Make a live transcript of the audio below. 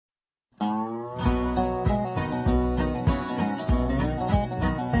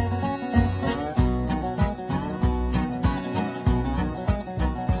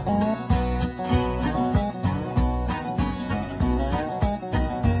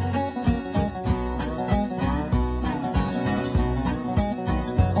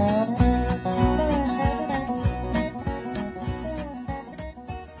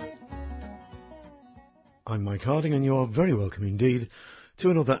Harding, and you are very welcome indeed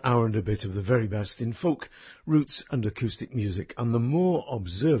to another hour and a bit of the very best in folk, roots and acoustic music. And the more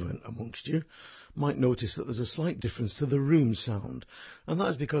observant amongst you might notice that there's a slight difference to the room sound, and that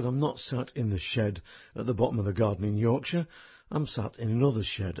is because I'm not sat in the shed at the bottom of the garden in Yorkshire. I'm sat in another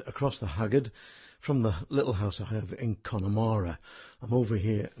shed across the Haggard from the little house I have in Connemara. I'm over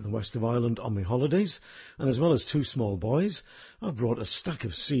here in the west of Ireland on my holidays, and as well as two small boys, I've brought a stack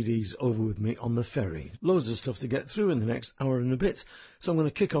of CDs over with me on the ferry. Loads of stuff to get through in the next hour and a bit, so I'm going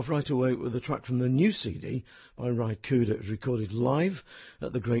to kick off right away with a track from the new CD by Ry Cooder. It's recorded live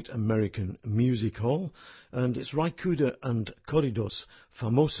at the Great American Music Hall, and it's Ry Cooder and Corridos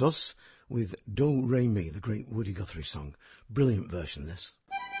Famosos with Do Re Mi, the great Woody Guthrie song. Brilliant version, this.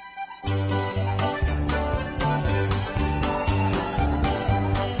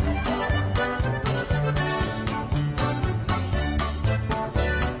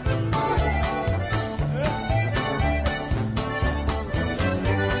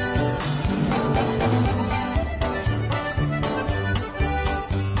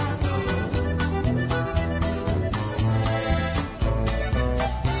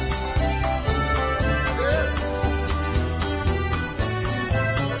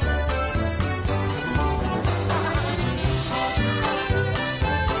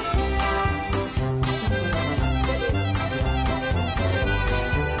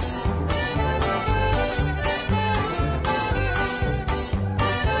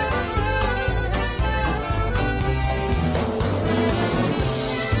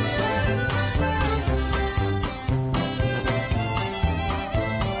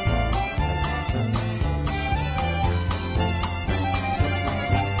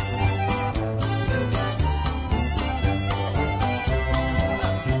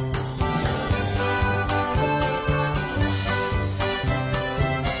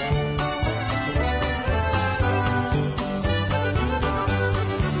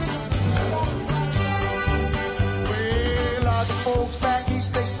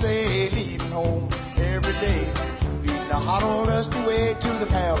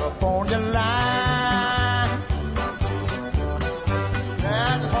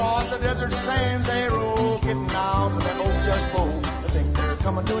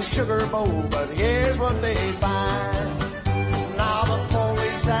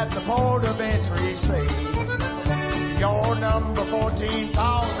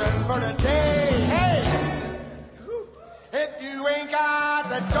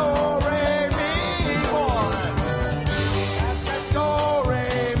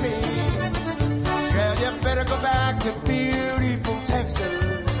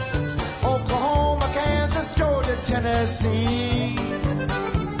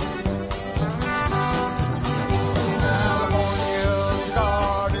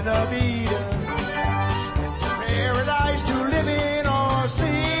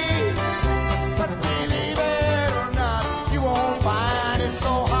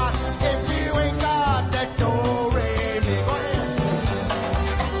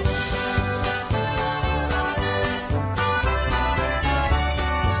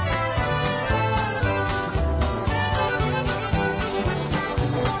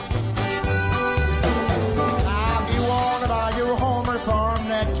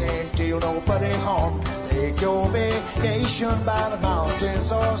 By the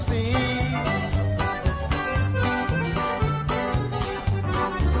mountains or sea.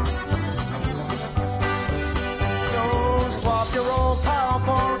 Don't swap your old pal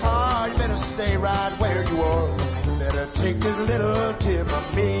for a car. You better stay right where you are. Better take this little tip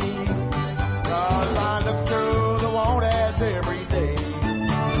from me, 'cause I look through the want ads every day, and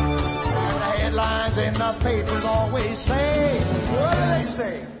the headlines in the papers always say, what do they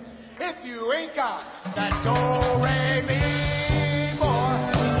say? If you ain't got that do-re-mi, boy,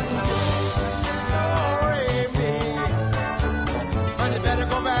 do-re-mi, well, you better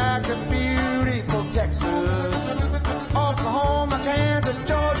go back to beautiful Texas, Oklahoma, Kansas,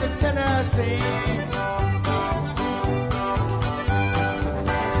 Georgia, Tennessee.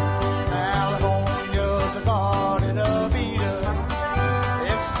 California's a garden of Eden.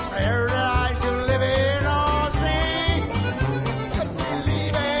 It's paradise to live in or see.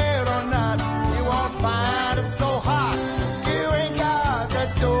 Believe it or not, you won't find it so hot. Give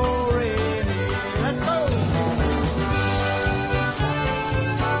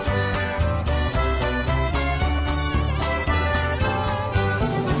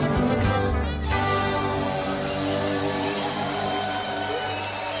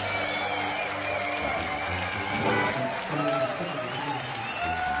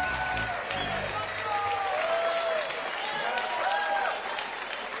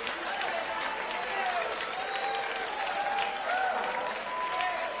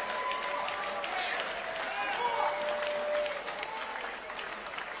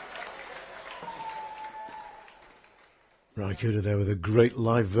Ry there with a great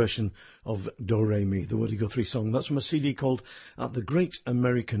live version of Do Re Mi, the Woody Guthrie song. That's from a CD called At the Great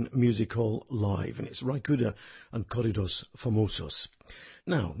American Music Hall Live, and it's Ry and Corridos Famosos.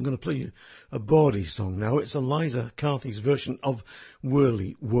 Now, I'm going to play you a bawdy song now. It's Eliza Carthy's version of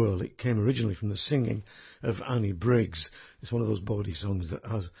Whirly Whirl. It came originally from the singing of Annie Briggs. It's one of those bawdy songs that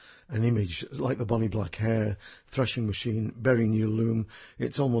has an image like the Bonnie Black Hair, Thrashing Machine, Berry New Loom.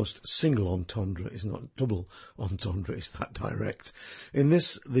 It's almost single entendre. It's not double entendre. It's that direct. In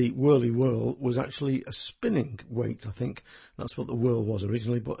this, the Whirly Whirl was actually a spinning weight, I think. That's what the whirl was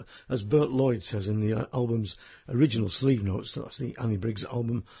originally. But as Bert Lloyd says in the album's original sleeve notes, that's the Annie Briggs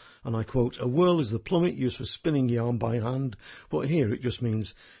album, and I quote, "A whirl is the plummet used for spinning yarn by hand, but here it just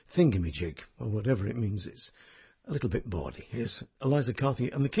means thingamajig," or whatever it means. It's a little bit bawdy. Here's Eliza Carthy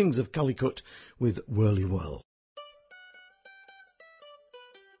and the Kings of Calicut with Whirly Whirl.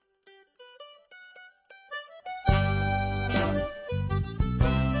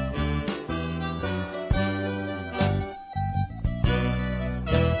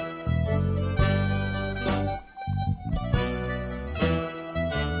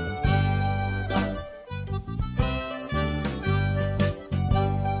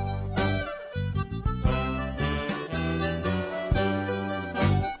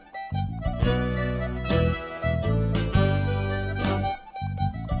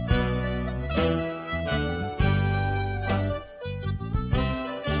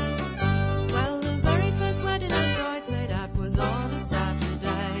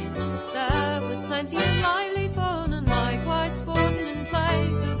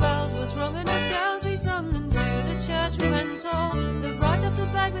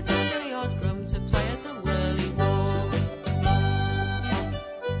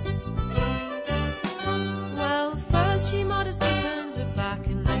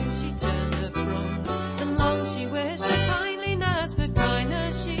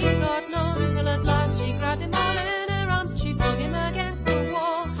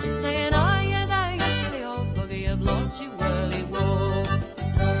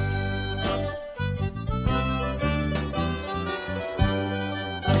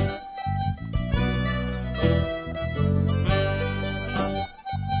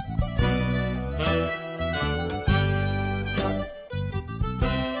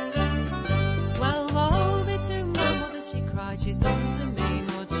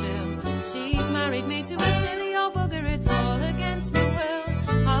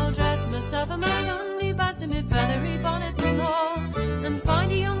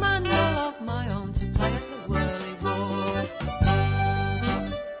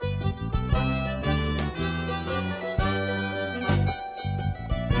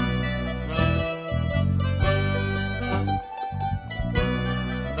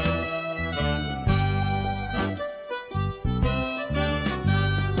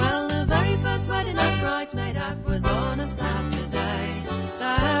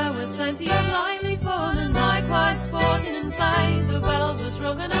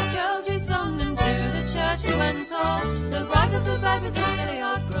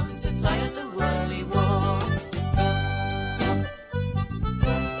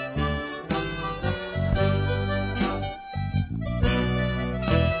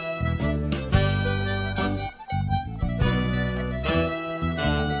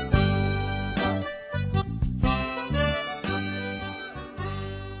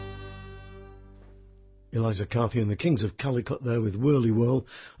 Eliza Carthy and the Kings of Calicut there with Whirly Whirl,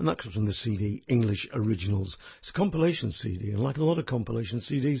 and that comes from the CD English Originals. It's a compilation CD, and like a lot of compilation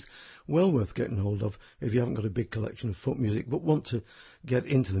CDs, well worth getting hold of if you haven't got a big collection of folk music but want to get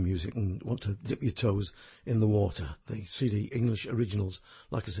into the music and want to dip your toes in the water. The CD English Originals,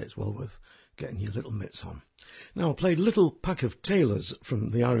 like I say, it's well worth getting your little mitts on. Now, I played Little Pack of Tailors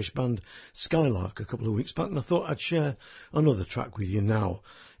from the Irish band Skylark a couple of weeks back, and I thought I'd share another track with you now.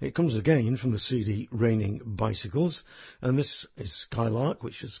 It comes again from the CD Raining Bicycles, and this is Skylark,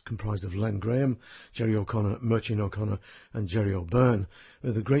 which is comprised of Len Graham, Jerry O'Connor, Murchin O'Connor and Jerry O'Byrne,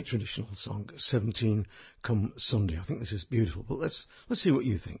 with a great traditional song, 17 Come Sunday. I think this is beautiful, but let's see what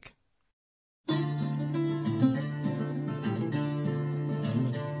you think.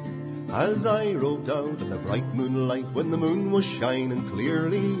 As I rode out in the bright moonlight when the moon was shining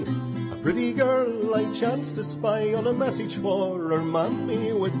clearly, a pretty girl I chanced to spy on a message for her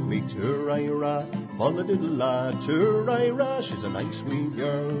mammy with me. Tur-I-ra, fa-la-diddle-la, Tur-I-ra, she's a nice wee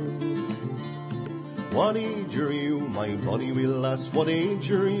girl. What age are you, my bonny wee lass? What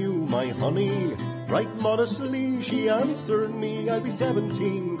age are you, my honey? Right modestly she answered me, I'll be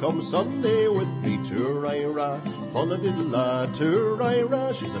 17 come Sunday with me. Tur-I-ra, fa-la-diddle-la,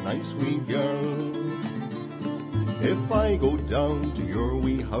 Tur-I-ra, she's a nice wee girl. If I go down to your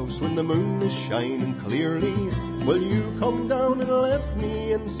wee house when the moon is shining clearly, will you come down and let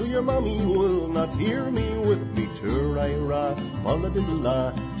me in so your mommy will not hear me with me tur-I-ra,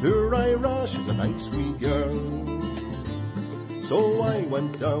 fa-la-di-la, tur-I-ra, she's a nice wee girl. So I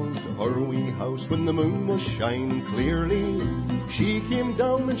went down to her wee house when the moon was shining clearly. She came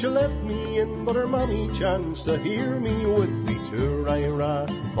down and she let me in, but her mommy chanced to hear me with me tur-I-ra,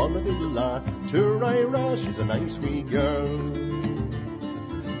 fa-la-di-la, tur-I-ra, she's a nice wee girl.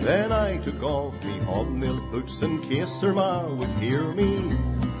 Then I took off me hobnailed boots in case her ma would hear me.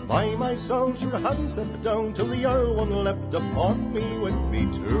 By myself sure hadn't sat down till the Earl one leapt upon me with me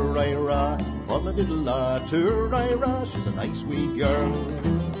tur-I-ra, fa-la-di-la, tur-I-ra, she's a nice wee girl.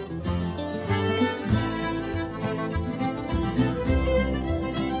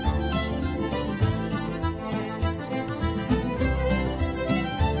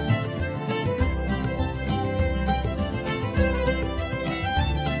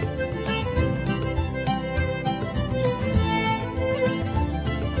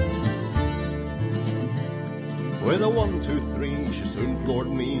 With a 1, 2, 3, she soon floored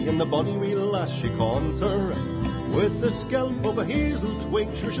me, and the bonny wee lass she conned her. With the scalp of a hazel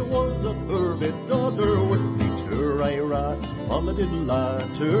twig, sure she was a poor bit daughter. With me tur-I-ra,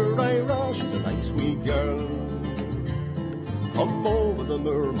 fa-la-di-la, tur-I-ra, she's a nice wee girl. Come over the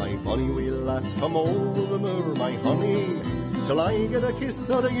moor, my bonny wee lass, come over the moor, my honey, till I get a kiss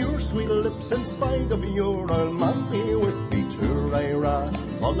out of your sweet lips in spite of your old mammy. With me tur-I-ra,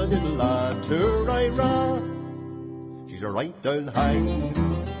 fa-la-di-la, tur-I-ra, she's a right down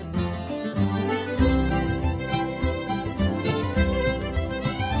hang.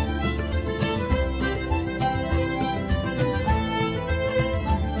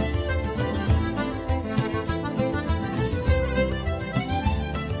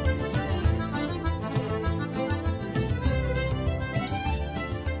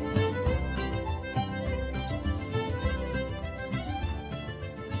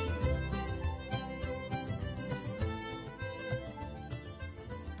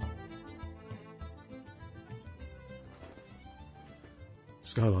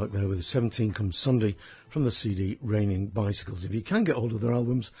 Skylark there with 17 Come Sunday from the CD Raining Bicycles. If you can get hold of their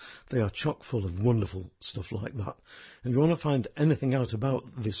albums, they are chock full of wonderful stuff like that. And if you want to find anything out about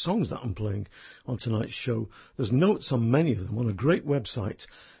the songs that I'm playing on tonight's show, there's notes on many of them on a great website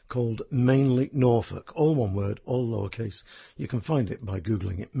called Mainly Norfolk. All one word, all lowercase. You can find it by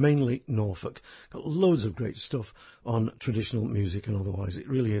Googling it. Mainly Norfolk. Got loads of great stuff on traditional music and otherwise. It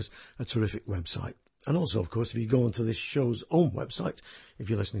really is a terrific website. And also, of course, if you go onto this show's own website, if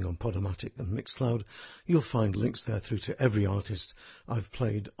you're listening on Podomatic and Mixcloud, you'll find links there through to every artist I've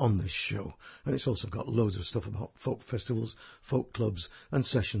played on this show. And it's also got loads of stuff about folk festivals, folk clubs and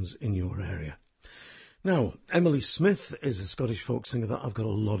sessions in your area. Now, Emily Smith is a Scottish folk singer that I've got a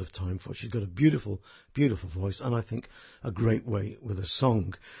lot of time for. She's got a beautiful, beautiful voice and I think a great way with a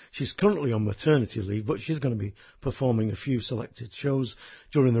song. She's currently on maternity leave, but she's going to be performing a few selected shows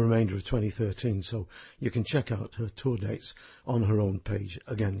during the remainder of 2013, so you can check out her tour dates on her own page.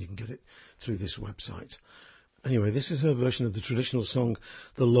 Again, you can get it through this website. Anyway, this is her version of the traditional song,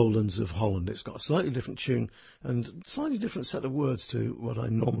 The Lowlands of Holland. It's got a slightly different tune and slightly different set of words to what I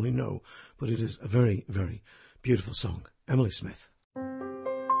normally know, but it is a very, very beautiful song. Emily Smith.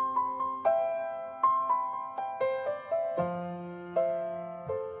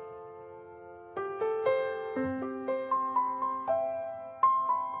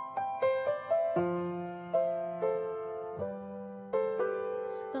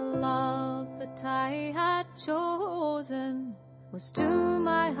 Chosen was to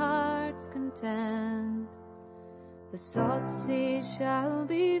my heart's content. The salt sea shall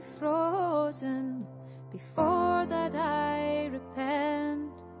be frozen before that I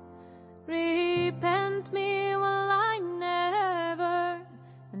repent. Repent me will I never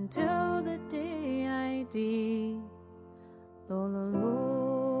until the day I die. Though the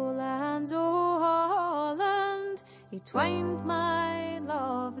lowlands o' Holland entwined my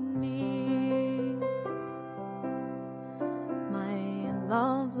love and me.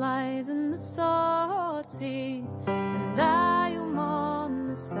 Love lies in the salt sea, and I am on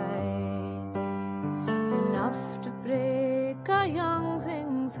the side. Enough to break a young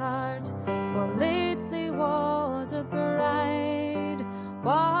thing's heart, while lately was a bride.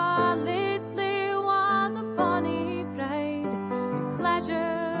 While lately was a bonny bride, with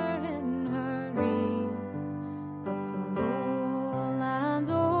pleasure in her rede. But the lowlands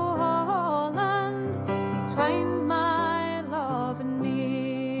o' Holland entwined my love and me.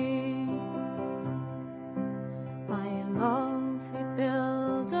 Love, he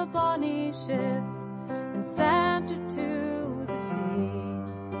built a bonny ship and sent it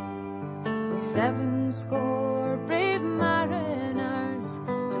 70 brave mariners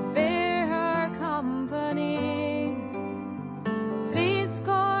to bear her company.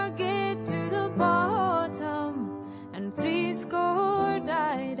 70 get to the bottom, and 70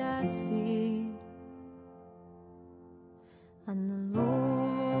 died at sea. And the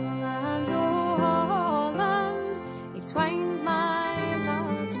lowlands of Holland, he twined my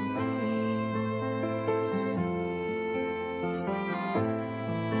love and me.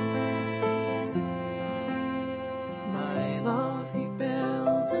 My love, he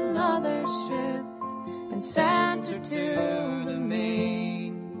built another ship and sent her to the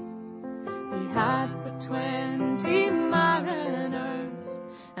main. He had but 20 mariners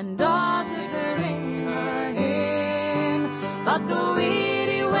and all to bring her home. But the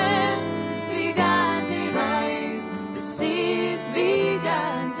weary winds began to rise, the seas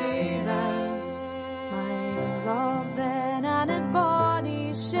began to rise. My love then and his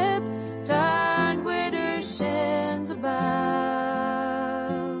bonny ship turned with her shins about.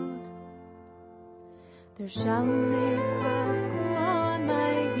 There shall nae quaff come on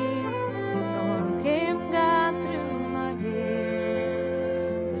my heel, nor came gone through my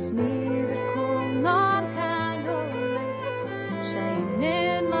hair. There's neither coal nor candlelight shine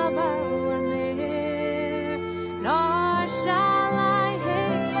in my bower mere, nor shall I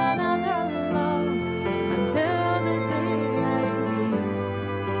hate another love until the day I die.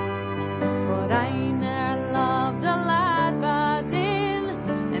 For I ne'er loved a lad but in,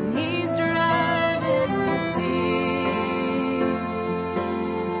 and he's drowned in the sea.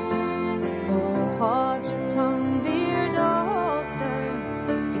 Oh, hold your tongue, dear daughter,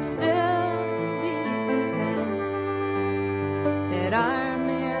 be still, be content. There are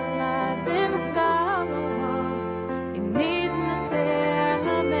mere lads in Galloway, you needna say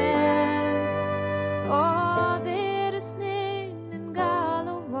lament. Oh, there is nane in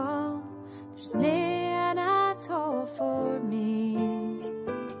Galloway, there's nane at all for me.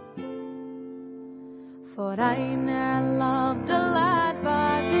 For I ne'er loved a lad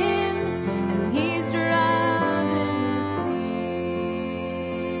but in, and he's drowned in the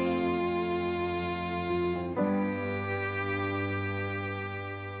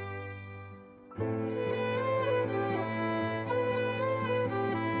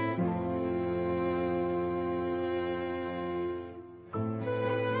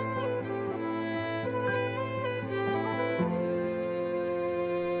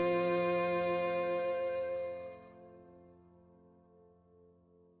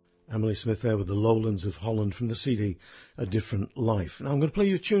Emily Smith there with the Lowlands of Holland from the CD A Different Life. Now I'm going to play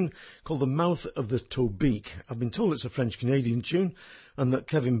you a tune called The Mouth of the Tobique. I've been told it's a French-Canadian tune and that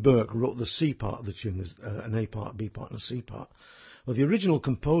Kevin Burke wrote the C part of the tune. There's an A part, a B part and a C part. Well, the original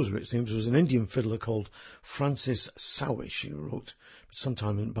composer, it seems, was an Indian fiddler called Francis Sowish, who wrote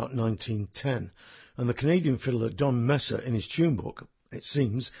sometime in about 1910. And the Canadian fiddler Don Messer, in his tune book, it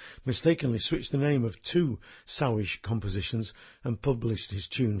seems, mistakenly switched the name of two Sowish compositions and published his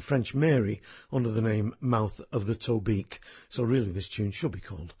tune French Mary under the name Mouth of the Tobique. So really this tune should be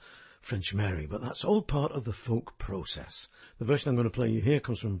called French Mary, but that's all part of the folk process. The version I'm going to play you here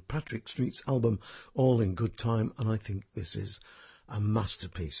comes from Patrick Street's album All in Good Time, and I think this is a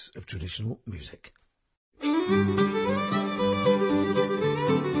masterpiece of traditional music.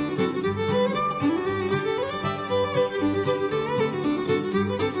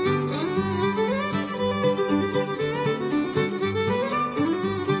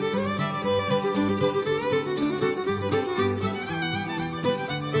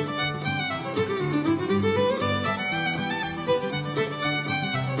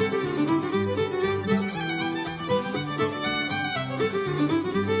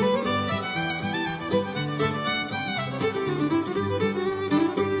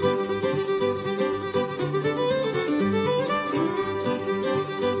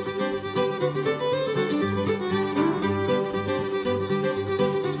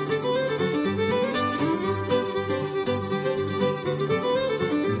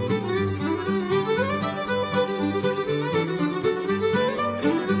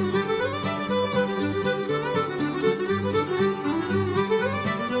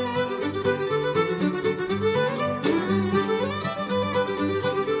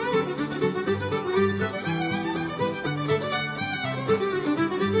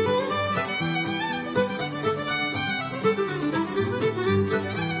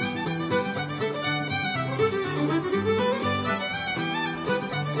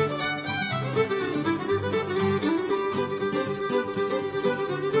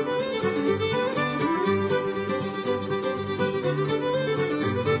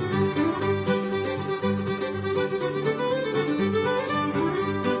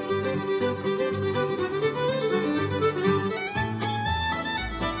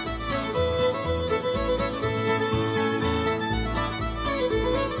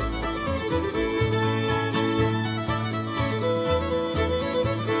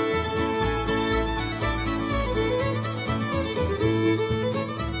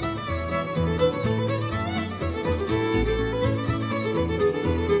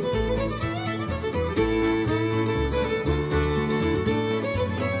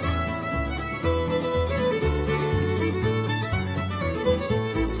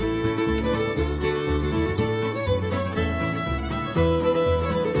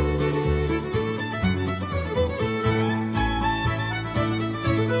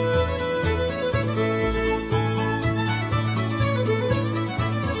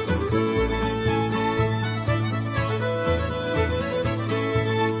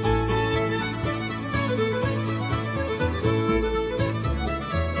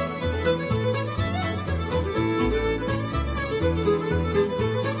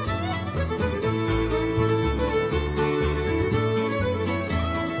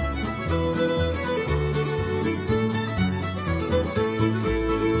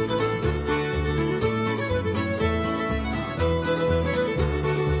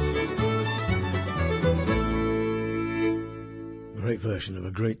 version of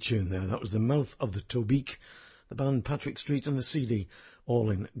a great tune there. That was The Mouth of the Tobique, the band Patrick Street and the CD, all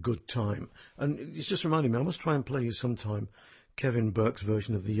in good time. And it's just reminding me, I must try and play you sometime Kevin Burke's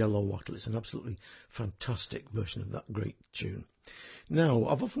version of the Yellow Wattle. It's an absolutely fantastic version of that great tune. Now,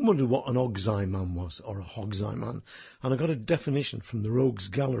 I've often wondered what an Og's-Eye Man was, or a Hog's-Eye Man, and I got a definition from the Rogues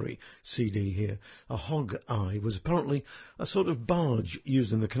Gallery CD here. A hog-eye was apparently a sort of barge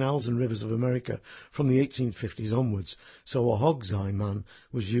used in the canals and rivers of America from the 1850s onwards, so a Hog's-Eye Man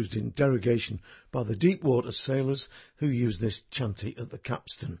was used in derogation by the deep-water sailors who used this chanty at the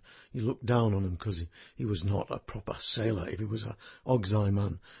capstan. You looked down on him because he was not a proper sailor if he was a Hog's-Eye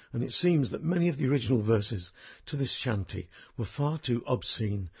Man, and it seems that many of the original verses to this chanty were far too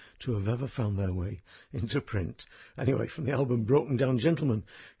obscene to have ever found their way into print. Anyway, from the album Broken Down Gentlemen,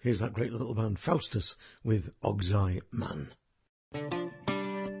 here's that great little band Faustus with Hog's-Eye Man.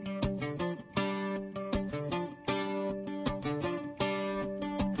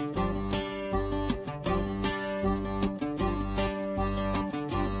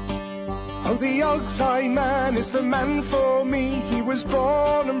 Oh, the Hog's-Eye Man is the man for me. He was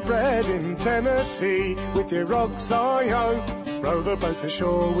born and bred in Tennessee. With your Hog's-Eye, oh, row the boat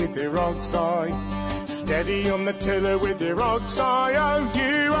ashore with your Hog's-Eye. Steady on the tiller with your Hog's-Eye, oh,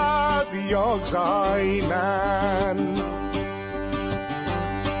 you are the Hog's-Eye Man.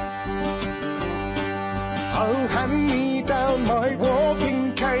 Oh, hand me down my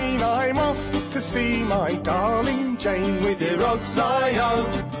walking cane. I'm off to see my darling Jane. With your Hog's-Eye, oh,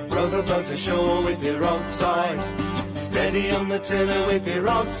 row the boat ashore with your Hog's-Eye. Steady on the tiller with your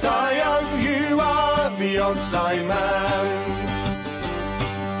Hog's-Eye, oh, you are the Hog's-Eye Man.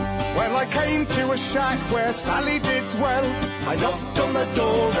 Well, I came to a shack where Sally did dwell. I knocked on the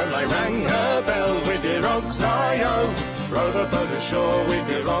door and I rang her bell. With your Hog's-Eye, oh, row the boat ashore with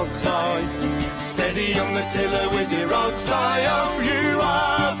your Hog's-Eye. Steady on the tiller with your Hog's-Eye, oh, you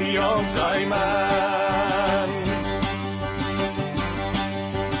are the Hog's-Eye Man.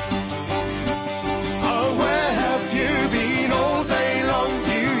 Oh, where have you been all day long,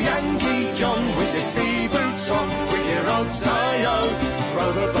 you Yankee John, with your sea boots on, with your Hog's-Eye, oh,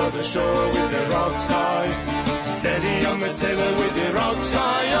 row the boat ashore with your Hog's-Eye. Steady on the tiller with your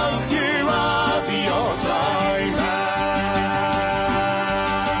Hog's-Eye, oh, you are the Hog's-Eye Man.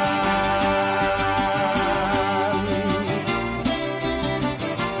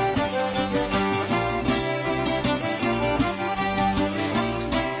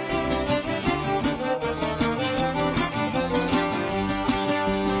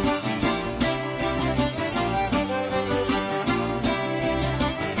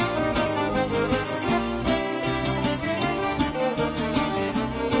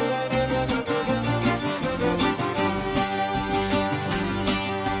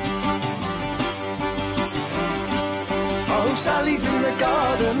 Sally's in the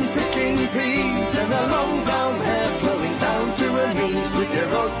garden picking peas, and her long brown hair flowing down to her knees. With your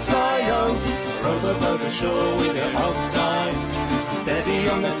Hog's-Eye, oh, row the boat ashore with your Hog's-Eye. Steady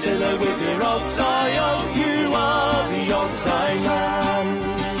on the tiller with your Hog's-Eye, oh, you are the Hog's-Eye Man.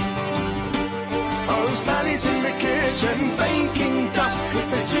 Oh, Sally's in the kitchen baking duff, with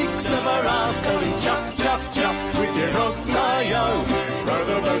the cheeks of her arse going chuff, chuff, chuff. With your Hog's-Eye, oh, row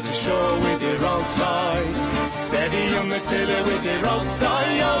the boat ashore with your Hog's-Eye. Steady on the tiller with your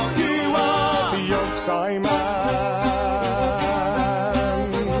Hog's-Eye, oh, you are the Hog's-Eye Man.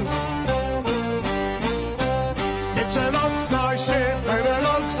 It's an Hog's-Eye ship and an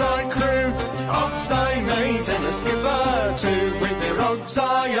Hog's-Eye crew, Hog's-Eye mate and a skipper too. With your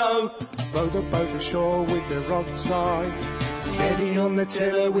Hog's-Eye, oh, row the boat ashore with your Hog's-Eye. Steady on the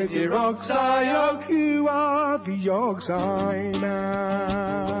tiller with your Hog's-Eye, oh, you are the Hog's-Eye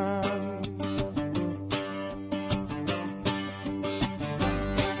Man.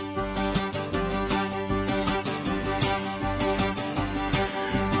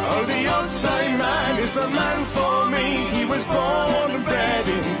 Oh, the Hog's-Eye Man is the man for me. He was born and bred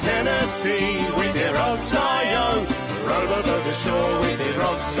in Tennessee. With your Hog's-Eye, oh, row the boat ashore with your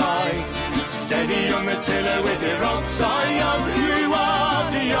Hog's-Eye. Steady on the tiller with your Hog's-Eye, oh, you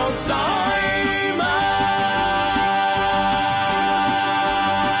are the Hog's-Eye Man.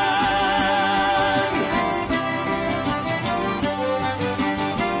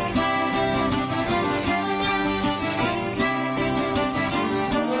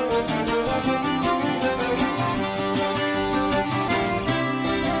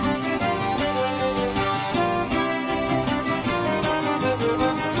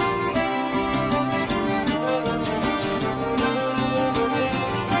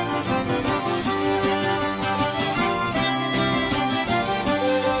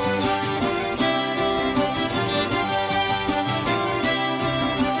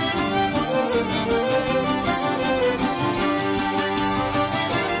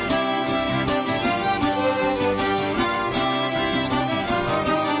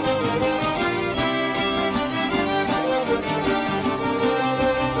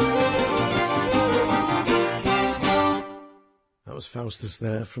 Faustus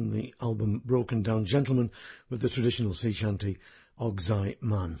there from the album Broken Down Gentleman with the traditional sea shanty Ogsai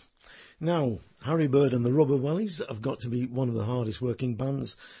Man. Now, Harry Bird and the Rubber Wellies have got to be one of the hardest working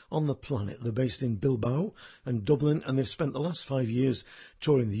bands on the planet. They're based in Bilbao and Dublin, and they've spent the last 5 years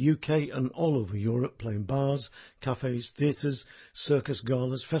touring the UK and all over Europe, playing bars, cafes, theatres, circus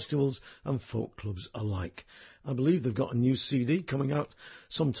galas, festivals and folk clubs alike. I believe they've got a new CD coming out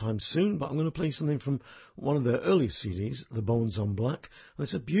sometime soon, but I'm going to play something from one of their earliest CDs, The Bones on Black. And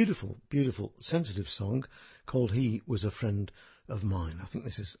it's a beautiful, beautiful, sensitive song called He Was a Friend of Mine. I think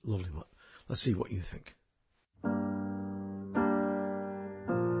this is lovely, but let's see what you think.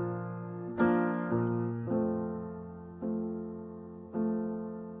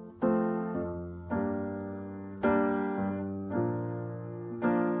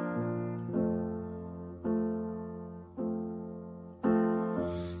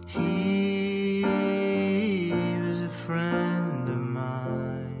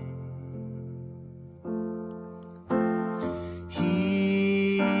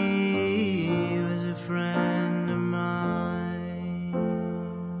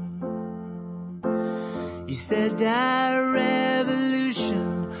 He said that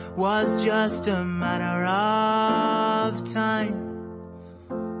revolution was just a matter of time.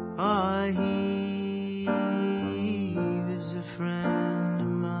 Oh, he was a friend of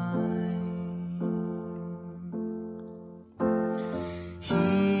mine.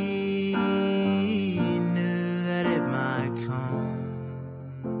 He knew that it might come.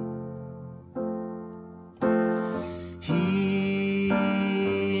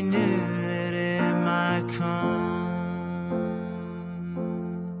 He knew that it might come.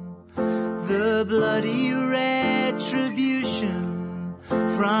 The bloody retribution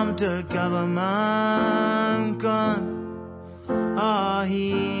from the government gun. Oh,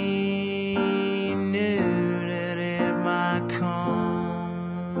 he knew that it might come.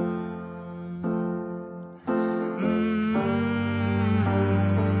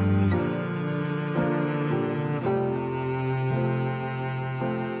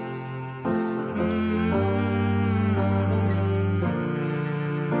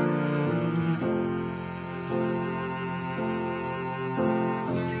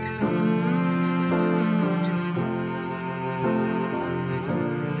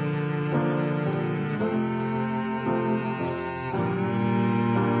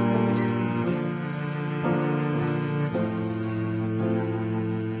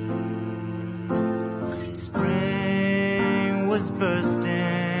 Spring was bursting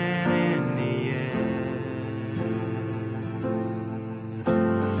in the air.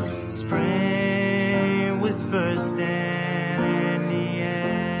 Spring was bursting in the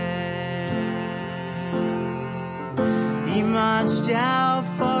air. He marched out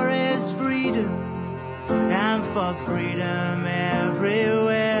for his freedom and for freedom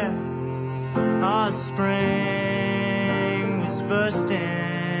everywhere. Oh, spring was bursting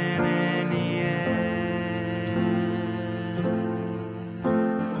in the air.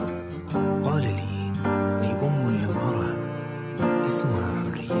 قال لي أم لم أرها اسمها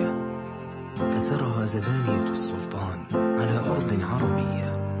حرية أسرها زبانية السلطان على أرض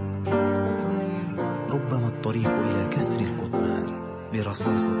عربية. ربما الطريق إلى كسر القضبان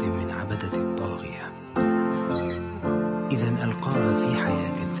برصاصة من عبدة الطاغية. إذا ألقاها في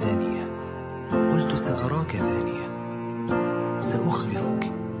حياة ثانية. قلت سأراك ثانية.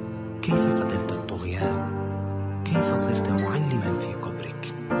 سأخبرك كيف قتلت الطغيان، كيف صرت معلما في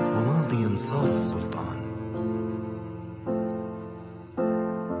قبرك وماضيا صار السلطان.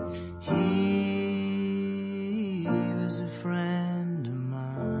 He was a friend of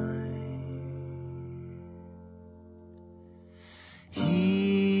mine.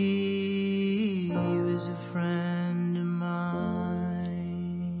 He was a friend of mine.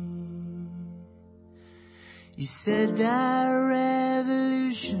 He said that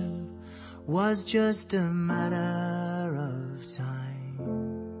revolution was just a matter of time.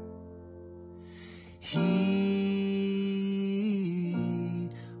 He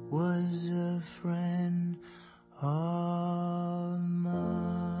was a friend of mine.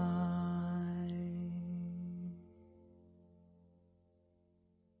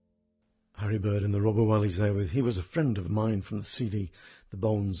 Harry Bird and the Rubber Wellies there with He Was a Friend of Mine from the CD The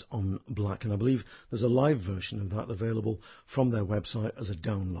Bones on Black, and I believe there's a live version of that available from their website as a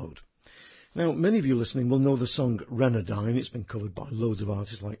download. Now, many of you listening will know the song Renadine. It's been covered by loads of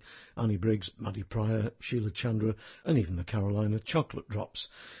artists like Annie Briggs, Maddie Pryor, Sheila Chandra, and even the Carolina Chocolate Drops.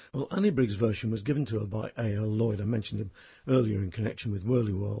 Well, Annie Briggs' version was given to her by A.L. Lloyd. I mentioned him earlier in connection with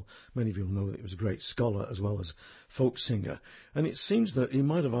Whirlywall. Many of you will know that he was a great scholar as well as folk singer. And it seems that he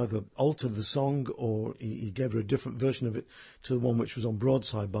might have either altered the song or he gave her a different version of it to the one which was on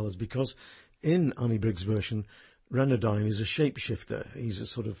Broadside Ballads, because in Annie Briggs' version, Renadine is a shapeshifter. He's a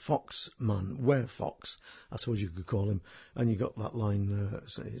sort of fox man, were-fox, I suppose you could call him. And you got that line,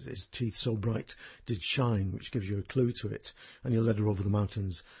 his teeth so bright did shine, which gives you a clue to it. And you led her over the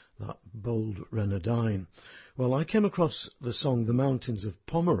mountains, that bold Renadine. Well, I came across the song The Mountains of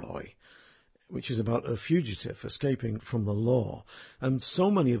Pomeroy, which is about a fugitive escaping from the law, and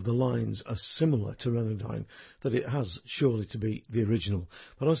so many of the lines are similar to Renadine that it has surely to be the original.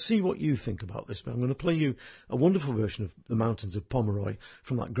 But I'll see what you think about this. But I'm going to play you a wonderful version of The Mountains of Pomeroy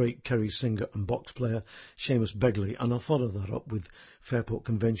from that great Kerry singer and box player, Seamus Begley, and I'll follow that up with Fairport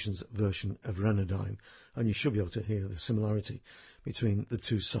Convention's version of Renadine, and you should be able to hear the similarity between the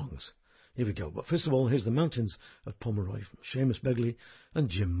two songs. Here we go. But first of all, here's The Mountains of Pomeroy from Seamus Begley and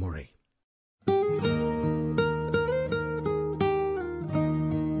Jim Murray.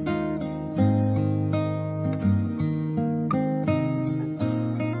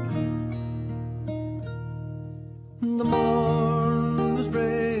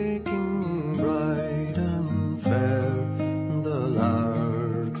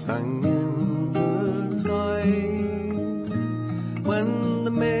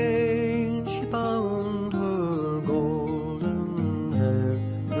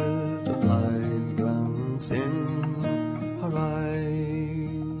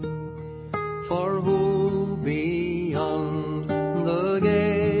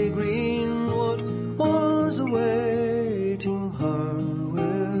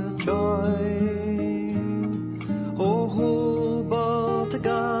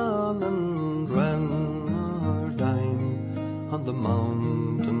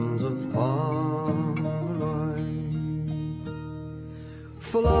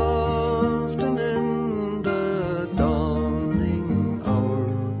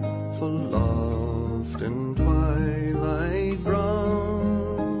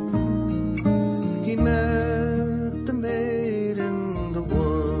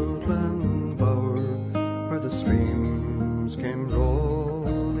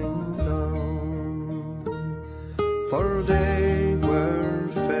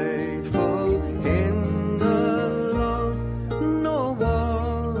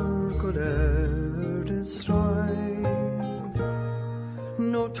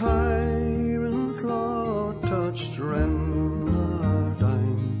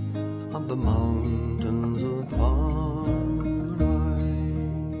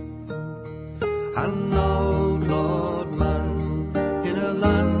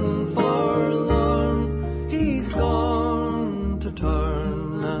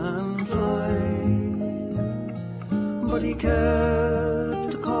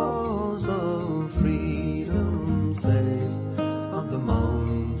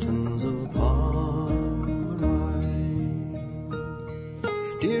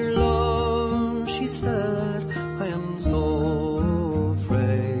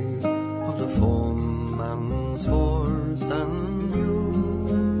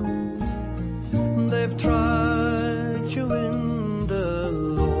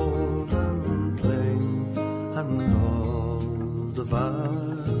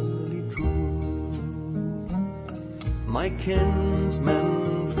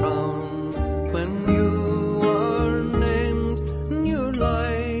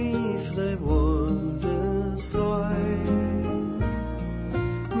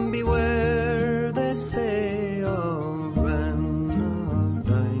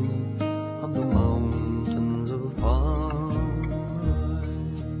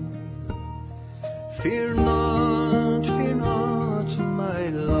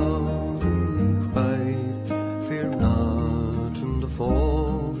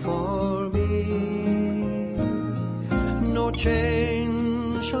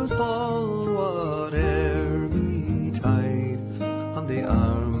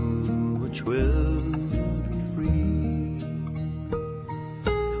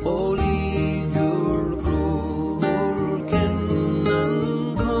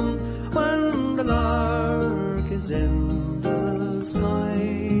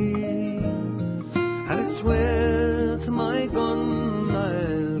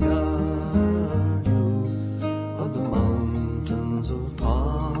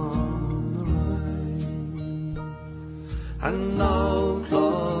 And now,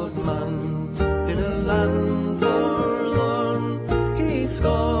 Lord man,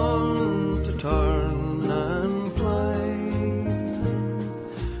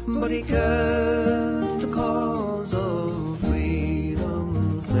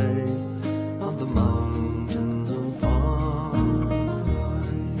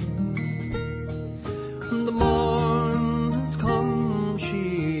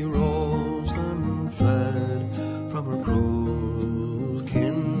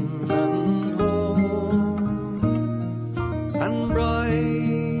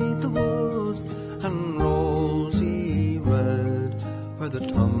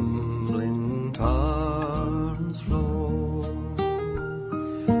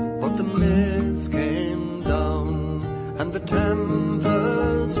 But the mist came down and the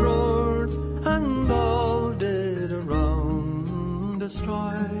tempest roared, and all did around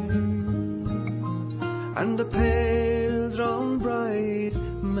destroy. And the pale drowned bride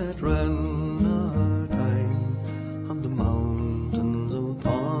met Renardine on the mountains of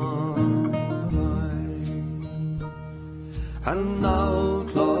Pontarlin. And now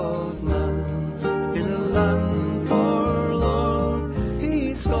Claude man in a land forlorn,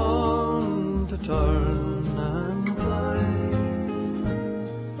 he's gone to turn and fly.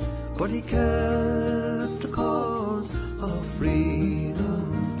 But he kept the cause of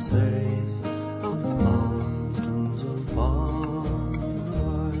freedom safe on the mountains of Pontarlin.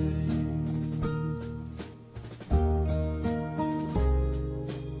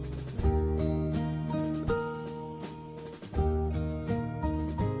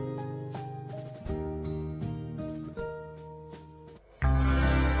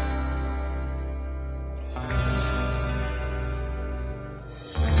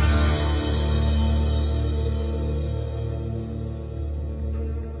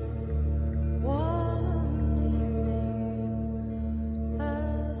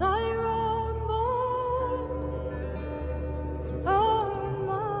 As I rambled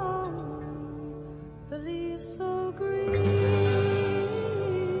among the leaves so green,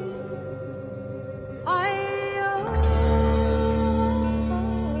 I heard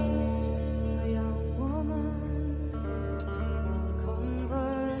a young woman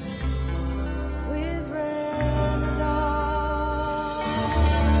converse with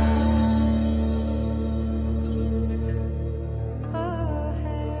Her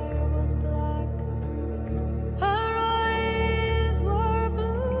hair was black, her eyes were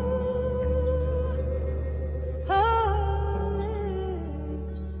blue, her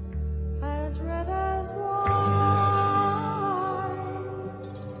lips as red as wine,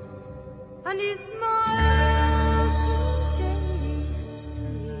 and he smiled so gaily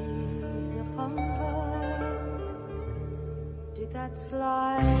upon her. Did that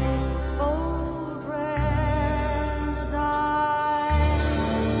sly old Renardine?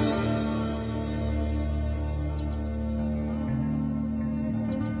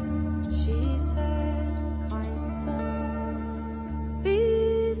 She said, "Kind sir, be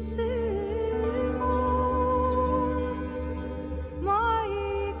civil, my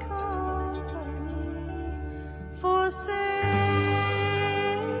company forsake,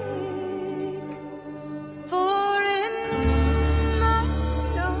 for in my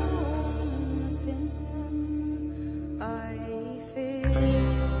own opinion I fear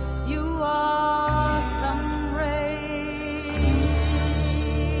you are some rake."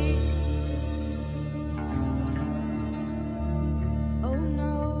 "Oh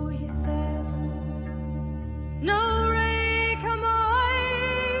no," he said, "no rake am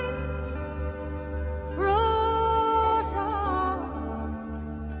I, brought up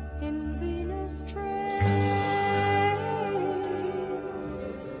in Venus' train,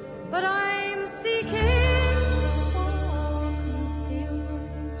 but I'm seeking for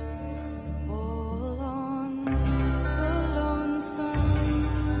concealment all on the lonesome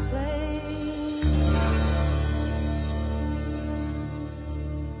plain.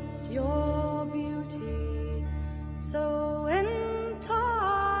 Your beauty so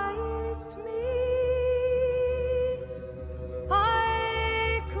enticed me,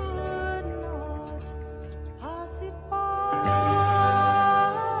 I could not pass it by.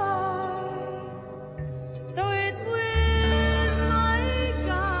 So it's with my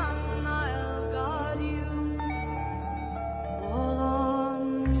gun I'll guard you all on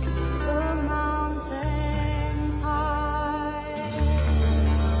the mountains high."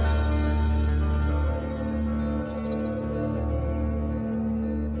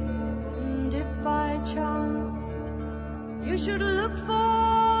 And if by chance you should look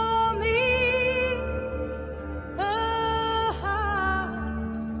for me, perhaps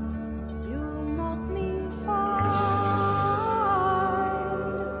you'll not me find,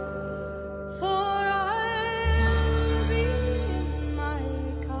 for I'll be in my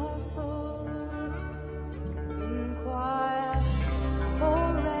castle, inquire for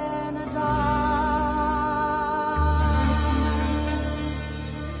Renardine.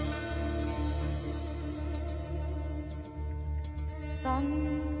 Sun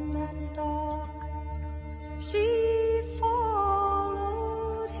and dark, she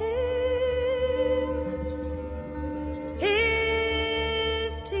followed him.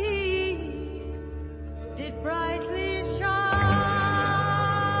 His teeth did brightly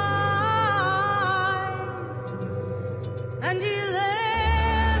shine, and he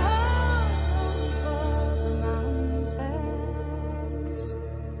led her over the mountains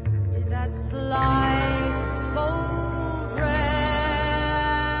looks like bold Grenada.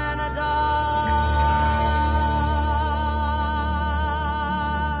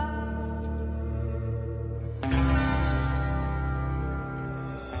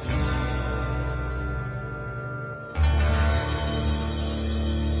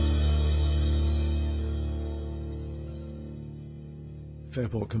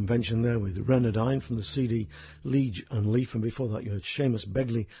 Fairport Convention there with Renadine from the CD Liege and Leaf, and before that you heard Seamus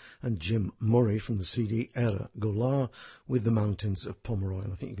Begley and Jim Murray from the CD Era Golar with the Mountains of Pomeroy,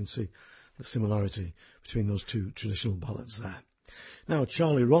 and I think you can see the similarity between those two traditional ballads there. Now,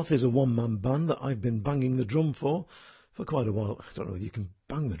 Charlie Roth is a one-man band that I've been banging the drum for quite a while. I don't know if you can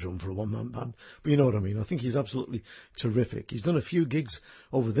bang the drum for a one-man band, but you know what I mean. I think he's absolutely terrific. He's done a few gigs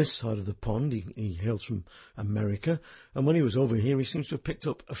over this side of the pond. He hails from America, and when he was over here, he seems to have picked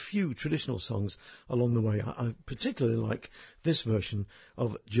up a few traditional songs along the way. I particularly like this version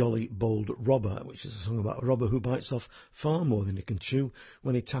of Jolly Bold Robber, which is a song about a robber who bites off far more than he can chew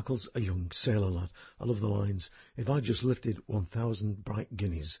when he tackles a young sailor lad. I love the lines, "If I just lifted 1,000 bright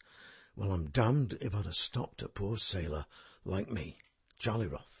guineas, well, I'm damned if I'd have stopped a poor sailor like me." Charlie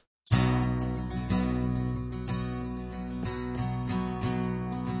Roth.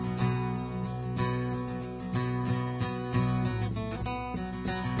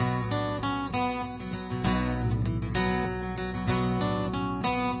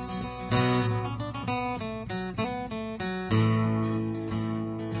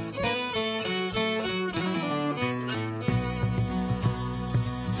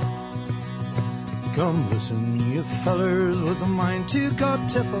 Come listen, you fellers with a mind to go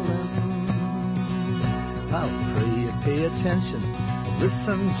tippling. I'll pray you pay attention,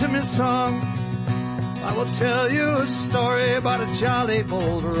 listen to me song. I will tell you a story about a jolly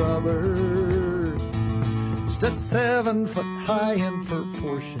bold robber. Stood 7 foot high in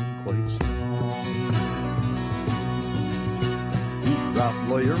proportion, quite strong. He robbed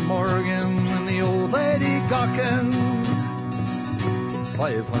Lawyer Morgan and the old lady Gawkin.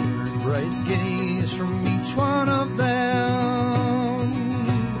 500 bright guineas from each one of them.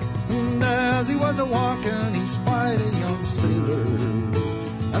 And as he was a-walking, he spied a young sailor,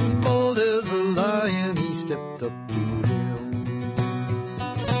 and bold as a lion, he stepped up to him.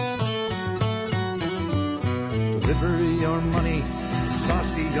 Deliver your money,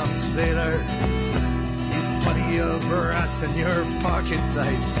 saucy young sailor. You've plenty of brass in your pockets,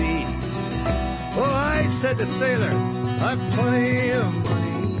 I see. Oh, I said the sailor, I've plenty of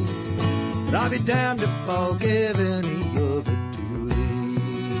money, but I'll be damned if I'll give any of it to thee.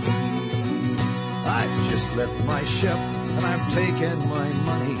 I've just left my ship and I've taken my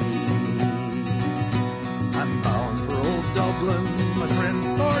money. I'm bound for old Dublin, my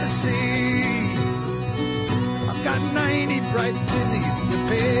friend, for to see. I've got 90 bright guineas to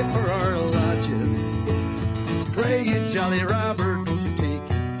pay for our lodging. Pray you, jolly robber, don't you take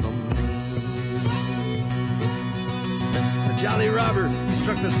it from me. The jolly robber, he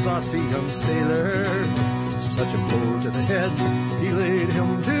struck the saucy young sailor. Such a blow to the head, he laid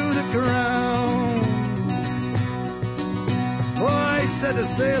him to the ground. Oh, I said the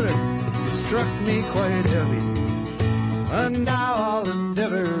sailor, you struck me quite heavy, and now I'll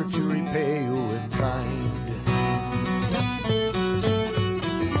endeavor to repay you in kind.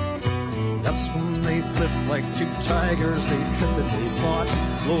 That's when they flipped like two tigers, they tripped and they fought,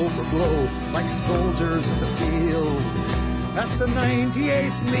 blow for blow, like soldiers in the field. At the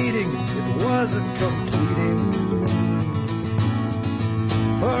 98th meeting, it was a completing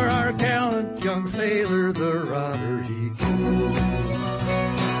for our gallant young sailor, the robber he killed.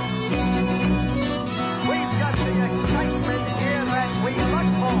 We've got the excitement here that we look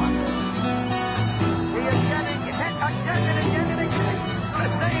for. We are getting hit again and again and again. The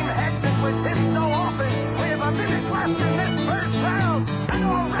same head that was hit so often. We have a minute left in this first round, and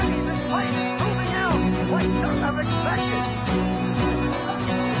already this place is moving out like none have expected.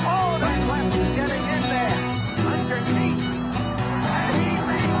 All that's left is getting in there, underneath. And he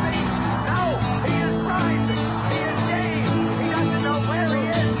may lead. No, he is rising. He is game. He doesn't know where he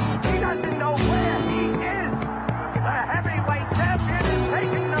is. He doesn't know where he is. The heavyweight champion is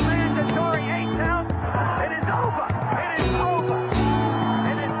taking the mandatory 8 count. It is over. It is over.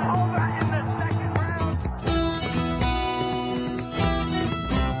 It is over in the second.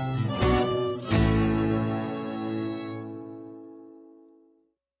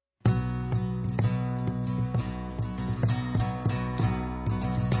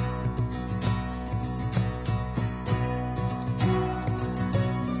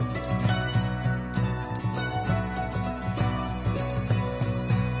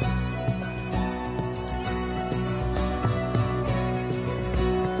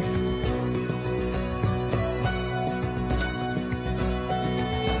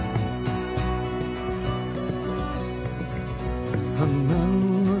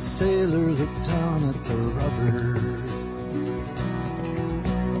 sailor looked down at the rubber,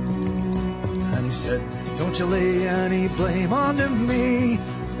 and he said, don't you lay any blame onto me,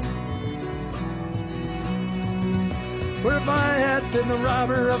 for if I had been the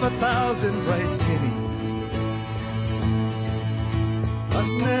robber of 1,000 bright guineas,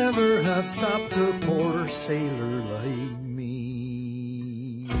 I'd never have stopped a poor sailor like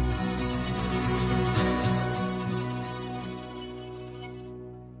me.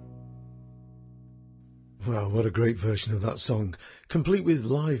 Wow, what a great version of that song, complete with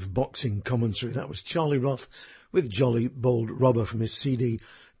live boxing commentary. That was Charlie Roth with Jolly Bold Robber from his CD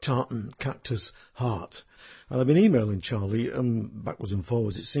Tartan Cactus Heart. And I've been emailing Charlie backwards and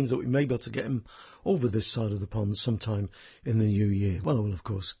forwards. It seems that we may be able to get him over this side of the pond sometime in the new year. Well, I will, of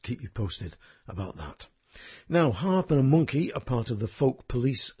course, keep you posted about that. Now, Harp and a Monkey are part of the Folk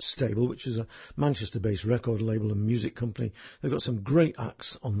Police stable, which is a Manchester-based record label and music company. They've got some great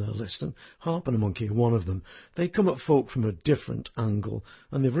acts on their list, and Harp and a Monkey are one of them. They come at folk from a different angle,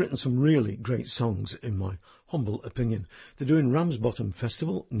 and they've written some really great songs, in my humble opinion. They're doing Ramsbottom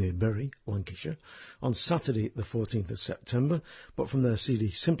Festival near Bury, Lancashire, on Saturday the 14th of September, but from their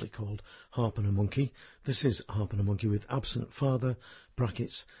CD simply called Harp and a Monkey. This is Harp and a Monkey with Absent Father,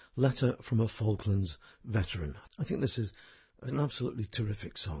 brackets, Letter from a Falklands Veteran. I think this is an absolutely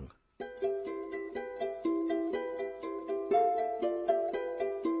terrific song.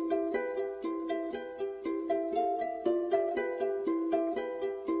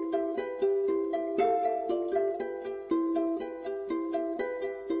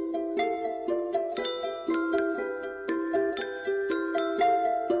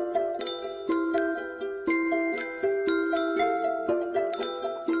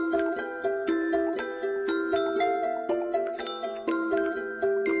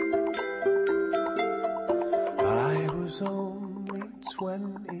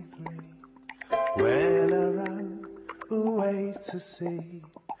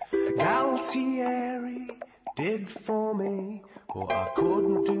 Galtieri did for me, but I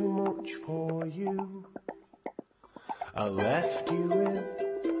couldn't do much for you. I left you with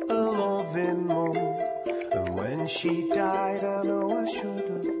a loving mum, and when she died I know I should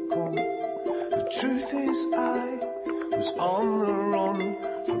have come. The truth is I was on the run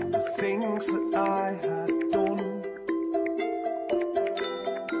from the things that I had done.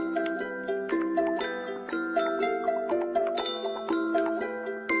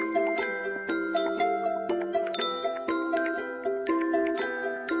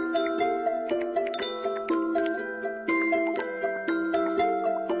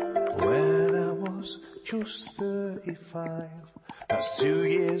 Just 35, that's 2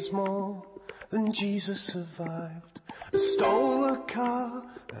 years more than Jesus survived. I stole a car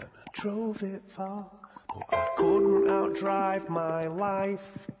and I drove it far, but I couldn't outdrive my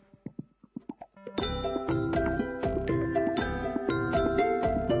life.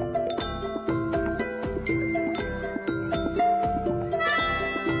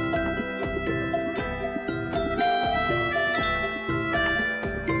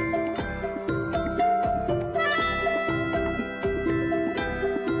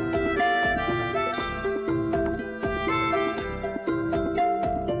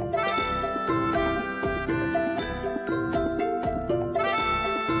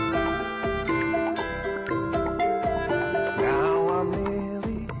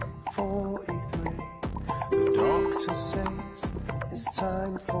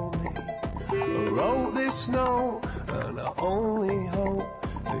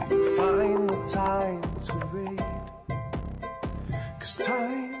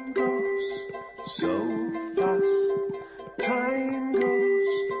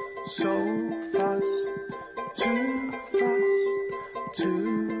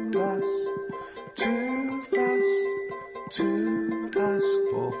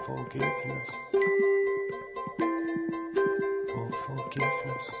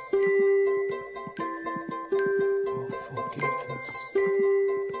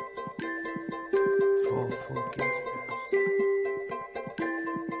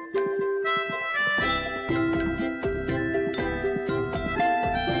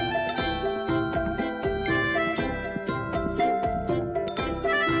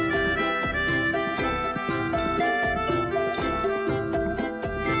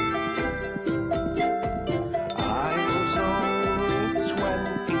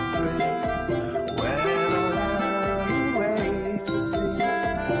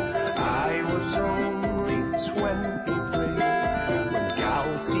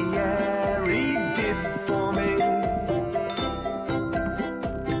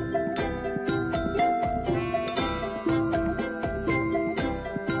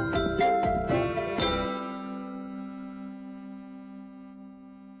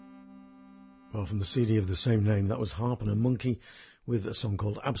 Well, from the CD of the same name, that was Harp and a Monkey with a song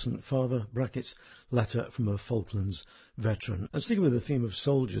called Absent Father, brackets, letter from a Falklands veteran. And sticking with the theme of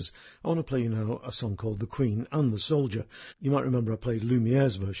soldiers, I want to play you now a song called The Queen and the Soldier. You might remember I played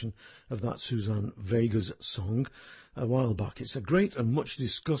Lumiere's version of that Suzanne Vega's song a while back. It's a great and much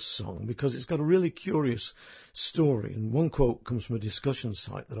discussed song because it's got a really curious story. And one quote comes from a discussion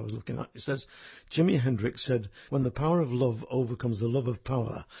site that I was looking at. It says, Jimi Hendrix said, "When the power of love overcomes the love of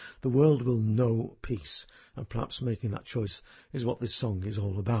power, the world will know peace." And perhaps making that choice is what this song is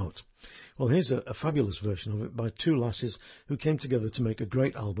all about. Well, here's a fabulous version of it by two lasses who came together to make a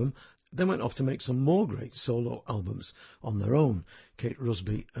great album, then went off to make some more great solo albums on their own, Kate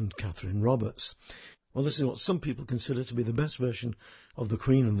Rusby and Catherine Roberts. Well, this is what some people consider to be the best version of The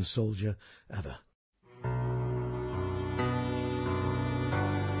Queen and the Soldier ever.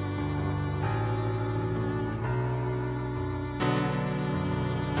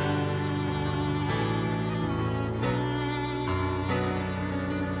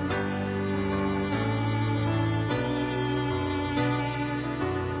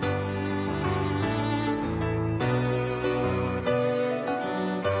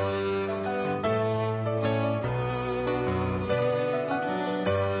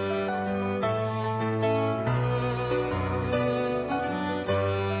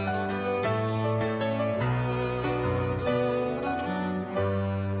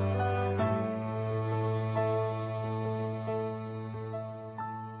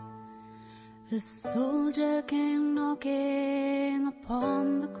 The soldier came knocking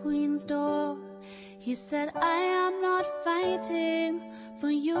upon the Queen's door. He said, I am not fighting for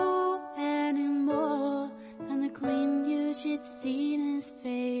you anymore. And the Queen knew she'd seen his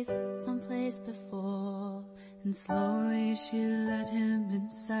face someplace before. And slowly she let him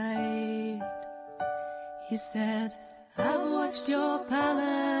inside. He said, I've watched your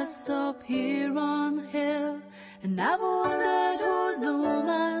palace up here on the hill, and I've wondered who's the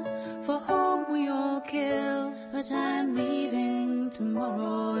woman for whom we all kill. But I'm leaving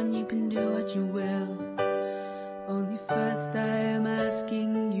tomorrow and you can do what you will. Only first I'm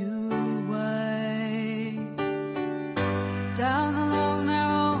asking you why. Down the long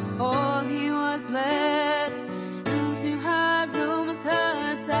narrow hall he was led, into her room with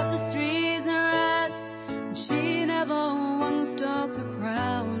her tapestries in red. And she never once took the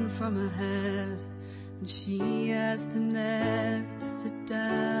crown from her head. And she asked him there to sit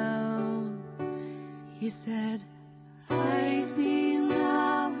down. He said, I see you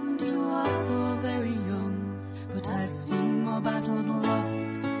now and you are so very young, but I've seen more battles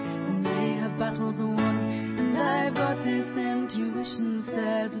lost than they have battles won. And I've got this intuition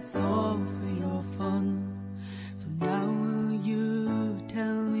says it's all for your fun. So now will you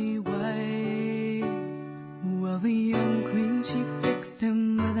tell me why? Well, the young queen, she fixed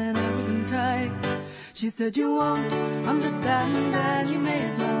him with an arrogant eye. She said, you won't understand and you may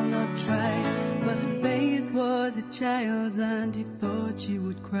as well not try. But her face was a child's and he thought she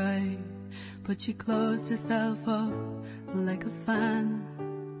would cry. But she closed herself up like a fan.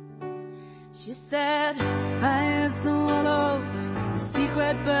 She said, I have swallowed a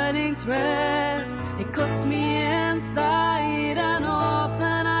secret burning thread. It cuts me inside and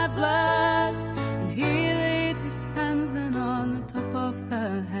often I bled. And he laid his hands then on the top of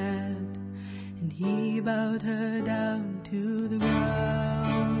her head. He bowed her down to the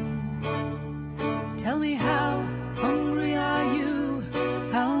ground. Tell me, how hungry are you?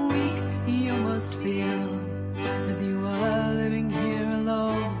 How weak you must feel, as you are living here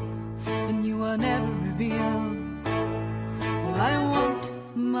alone and you are never revealed. Well, I won't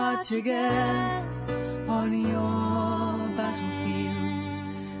march again on your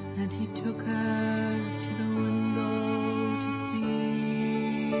battlefield. And he took her to the window to see.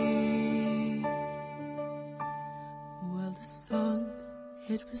 Well, the sun,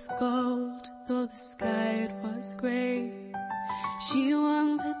 it was gold, though the sky it was grey. She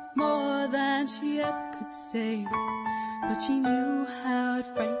wanted more than she ever could say, but she knew how it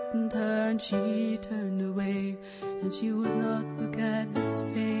frightened her and she turned away, and she would not look at his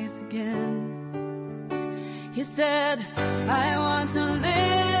face again. He said, I want to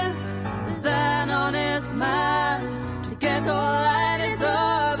live as an honest man, to get all I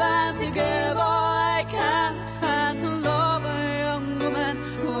deserve and to give all I can, and to love a young woman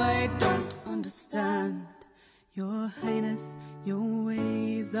who I don't understand. Your Highness, your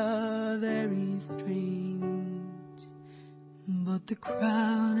ways are very strange. But the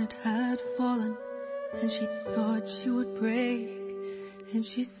crown, it had fallen, and she thought she would break, and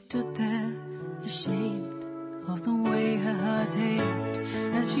she stood there ashamed of the way her heart ached.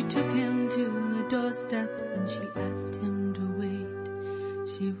 And she took him to the doorstep and she asked him to wait.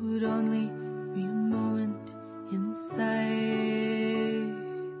 She would only be a moment inside.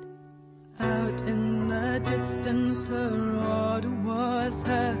 Out in the distance, her order was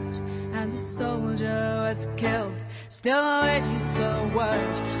heard, and the soldier was killed, still waiting for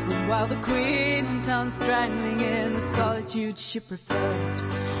word. And while the queen went on strangling in the solitude she preferred,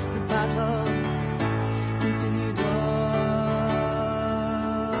 the battle continued on.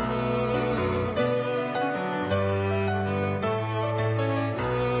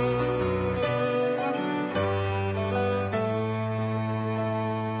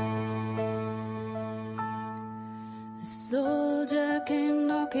 A soldier came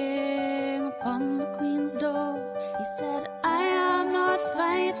knocking upon the queen's door. He said, I am not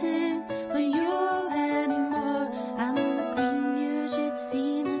fighting for you anymore. And the queen knew she'd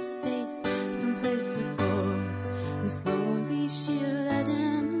seen his face someplace before, and slowly she led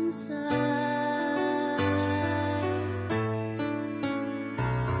him inside.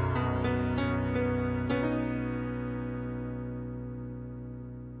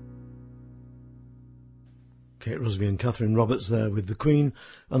 Kate Rusby and Catherine Roberts there with The Queen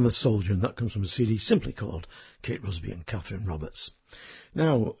and the Soldier, and that comes from a CD simply called Kate Rusby and Catherine Roberts.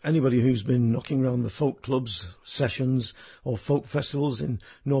 Now, anybody who's been knocking around the folk clubs, sessions or folk festivals in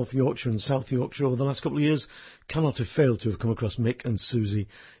North Yorkshire and South Yorkshire over the last couple of years cannot have failed to have come across Mick and Susie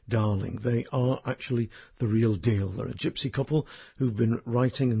Darling. They are actually the real deal. They're a gypsy couple who've been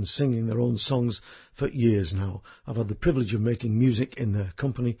writing and singing their own songs for years now. I've had the privilege of making music in their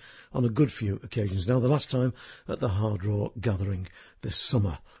company on a good few occasions now, the last time at the Hard Rock Gathering this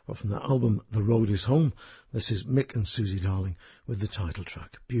summer. Or from the album The Road Is Home, this is Mick and Susie Darling with the title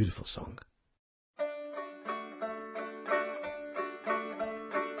track. Beautiful song.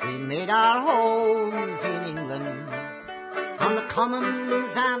 We made our homes in England, on the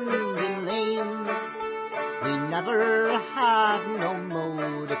commons and in lanes. We never had no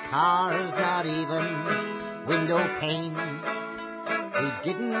motor cars, not even window panes. We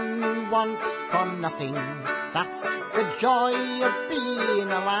didn't want for nothing, that's the joy of being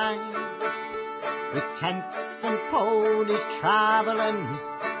alive. With tents and ponies travelling,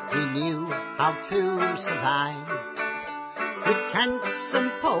 we knew how to survive. With tents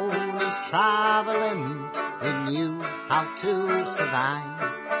and ponies travelling, we knew how to survive.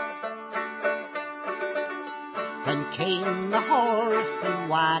 Then came the horse and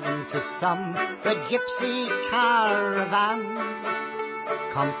wagon to some the gypsy caravan,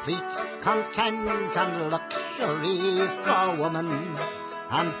 complete content and luxury for woman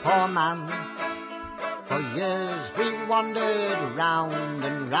and poor man. For years we wandered round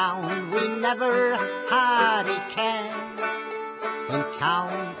and round, we never had a care. In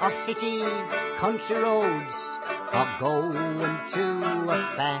town or city, country roads, or going to a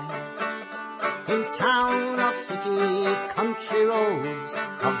fair. In town or city, country roads,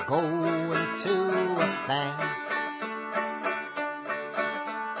 or going to a fair.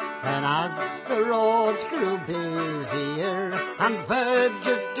 And as the roads grew busier and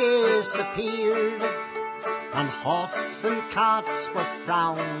verges disappeared, and horse and carts were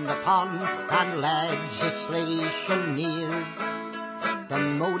frowned upon and legislation neared, the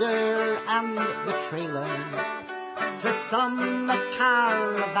motor and the trailer, to some the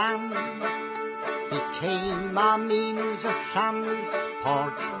caravan, became our means of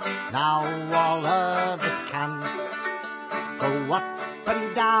transport. Now all of us can go up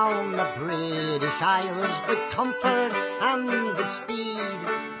and down the British Isles with comfort and with speed,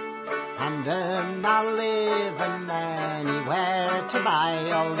 and earn our living anywhere to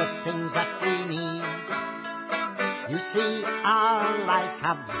buy all the things that we need. You see, our lives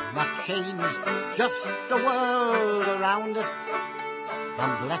have not changed, just the world around us,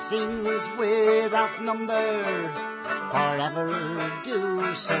 and blessings without number forever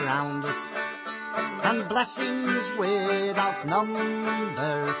do surround us, and blessings without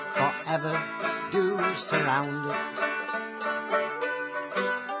number forever do surround us.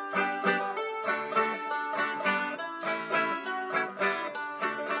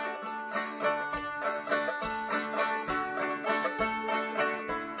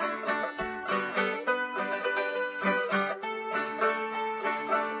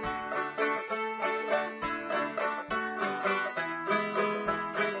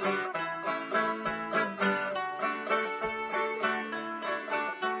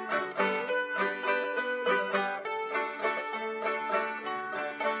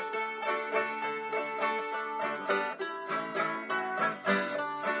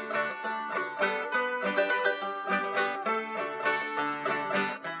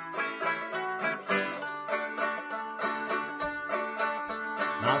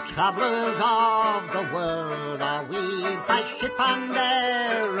 Travellers of the world are we, by ship and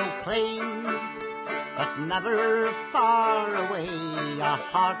aeroplane, never far away. Our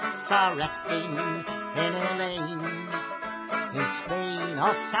hearts are resting in a lane. In Spain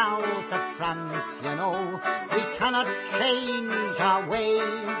or south of France, you know, we cannot change our way.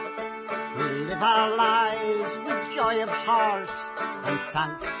 We live our lives with joy of heart and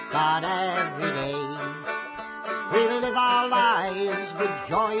thank God every day. We live our lives with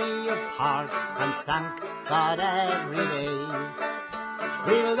joy of heart and thank God every day.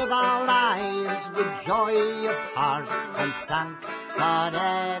 We live our lives with joy of heart and thank God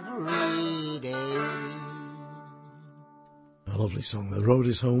every day. A lovely song, The Road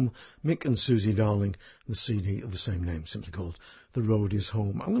is Home, Mick and Susie Darling, the CD of the same name, simply called The Road is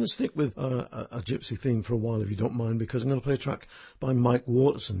Home. I'm going to stick with a gypsy theme for a while, if you don't mind, because I'm going to play a track by Mike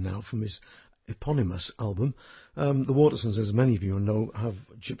Waterson now from his eponymous album. The Watersons, as many of you know, have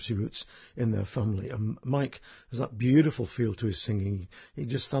gypsy roots in their family, and Mike has that beautiful feel to his singing. He'd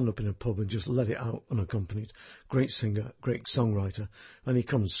just stand up in a pub and just let it out unaccompanied. Great singer, great songwriter, and he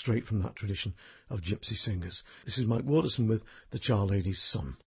comes straight from that tradition of gypsy singers. This is Mike Waterson with The Charlady's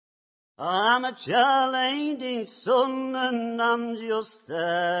Son. I'm a charlady's son and I'm just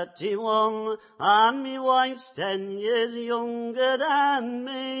 31, and my wife's 10 years younger than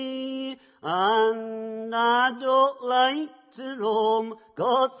me, and I don't like to roam,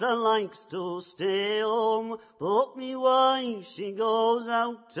 'cause I likes to stay home, but me wife, she goes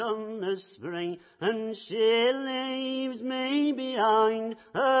out on the spring, and she leaves me behind,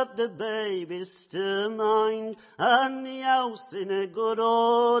 of the babies to mind, and the house in a good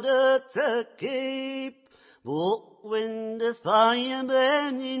order to keep. But when the fire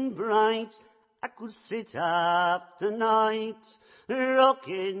burning bright, I could sit half the night,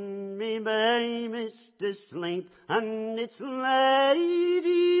 rocking me babies to sleep, and it's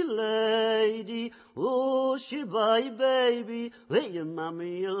lady, lady, hush by baby, where your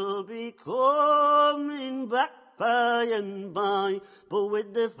mammy'll be coming back by and by. But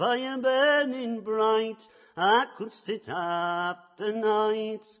with the fire burning bright, I could sit half the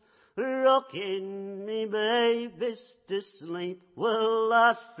night, rocking me babies to sleep. Well,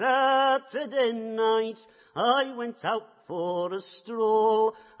 last Saturday night I went out for a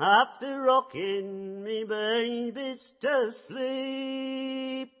stroll, after rocking me babies to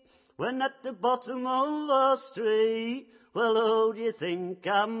sleep, when at the bottom of our street, well, who do you think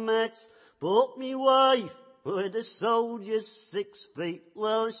I met but me wife with a soldier's 6 feet?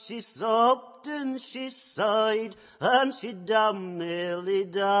 Well, she sobbed and she sighed, and she damn nearly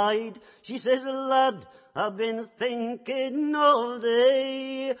died. She says, lad, I've been thinking all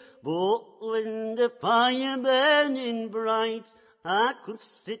day, but when the fire burning bright, I could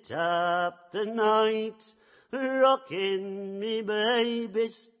sit up the night, rocking me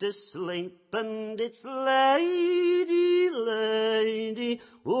babies to sleep, and it's lady, lady,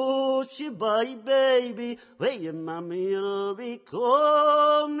 hush by baby, where your mammy'll be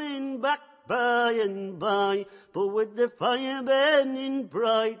coming back by and by. But with the fire burning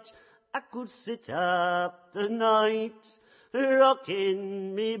bright, I could sit up the night,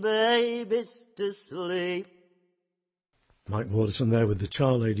 rocking me babies to sleep. Mike Waterson there with The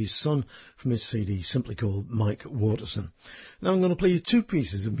Charlady's Son from his CD simply called Mike Waterson. Now I'm going to play you 2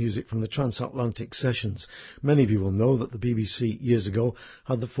 pieces of music from the Transatlantic Sessions. Many of you will know that the BBC years ago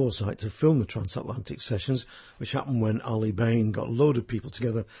had the foresight to film the Transatlantic Sessions, which happened when Ali Bain got a load of people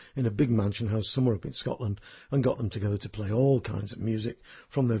together in a big mansion house somewhere up in Scotland and got them together to play all kinds of music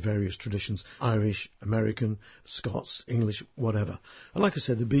from their various traditions, Irish, American, Scots, English, whatever. And like I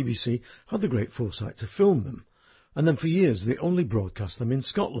said, the BBC had the great foresight to film them. And then for years they only broadcast them in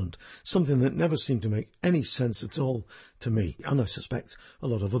Scotland, something that never seemed to make any sense at all to me, and I suspect a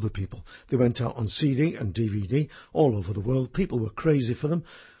lot of other people. They went out on CD and DVD all over the world. People were crazy for them,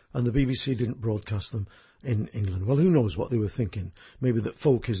 and the BBC didn't broadcast them in England. Well, who knows what they were thinking? Maybe that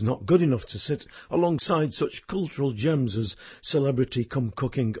folk is not good enough to sit alongside such cultural gems as Celebrity Come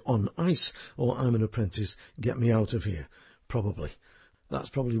Cooking on Ice or I'm an Apprentice, Get Me Out of Here. Probably. That's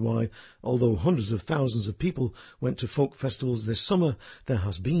probably why, although hundreds of thousands of people went to folk festivals this summer, there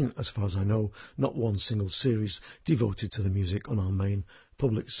has been, as far as I know, not one single series devoted to the music on our main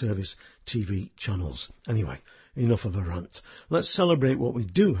public service TV channels. Anyway, enough of a rant. Let's celebrate what we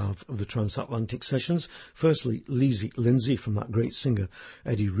do have of the Transatlantic Sessions. Firstly, Leezy Lindsay from that great singer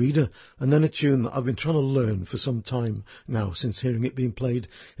Eddie Reader, and then a tune that I've been trying to learn for some time now, since hearing it being played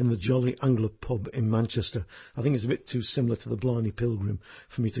in the Jolly Angler pub in Manchester. I think it's a bit too similar to the Blarney Pilgrim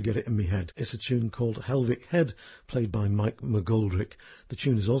for me to get it in my head. It's a tune called Helvick Head, played by Mike McGoldrick. The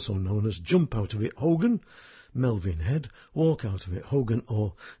tune is also known as Jump Out of It, Hogan, Melvin Head, Walk Out of It, Hogan,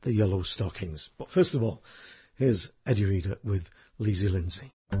 or The Yellow Stockings. But first of all, here's Eddie Reader with Leezy Lindsay.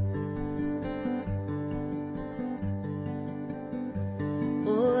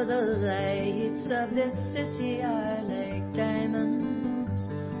 the lights of this city are like diamonds.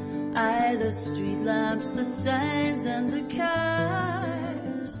 Aye, the street lamps, the signs and the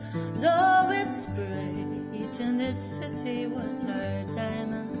cars. Though it's bright in this city, what are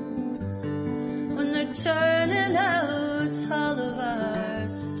diamonds when they're turning out all of our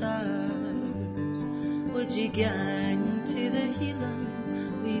stars? Would you gang to the Heelands,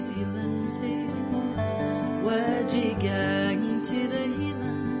 Wheezy Lindsay? Would you gang to the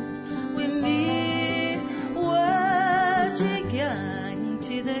Heelands with me? Would you gang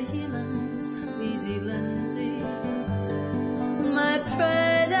to the Heelands, Wheezy Lindsay? My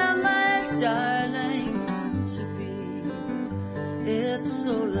pride and my darling to be. It's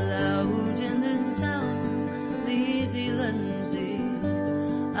so loud in this town, Wheezy Lindsay.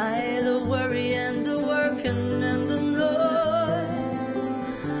 Aye, the worry and the working and the noise.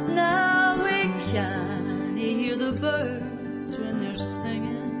 Now we can hear the birds when they're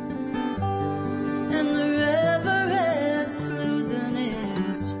singing, and the river, it's losing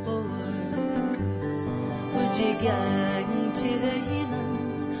its voice. Would you gang to the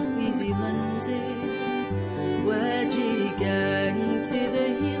Heelands, Wheezy Lindsay? Would you gang to the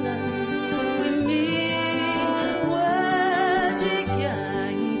Heelands with me? Would you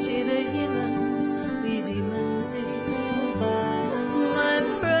gang to the Heelands, Wheezy Lindsay? My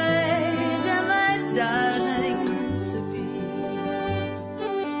praise and my darling to be.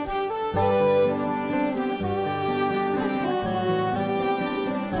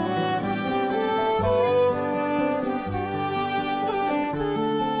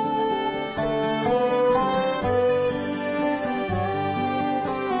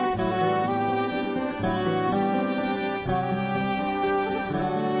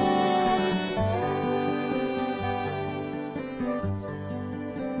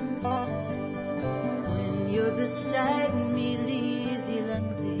 When you're beside me, Wheezy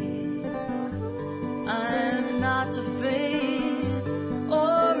Lindsay, I'm not afraid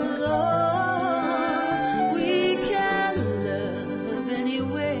or alone. We can love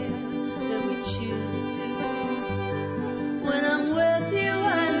anywhere that we choose to. When I'm with you,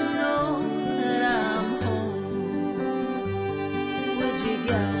 I know that I'm home. Would you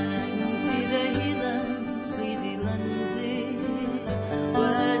gang to the Heelands, Wheezy Lindsay?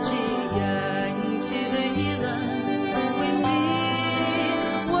 Would you gang to the Heelands with me?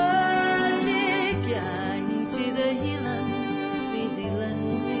 Would you gang to the Heelands,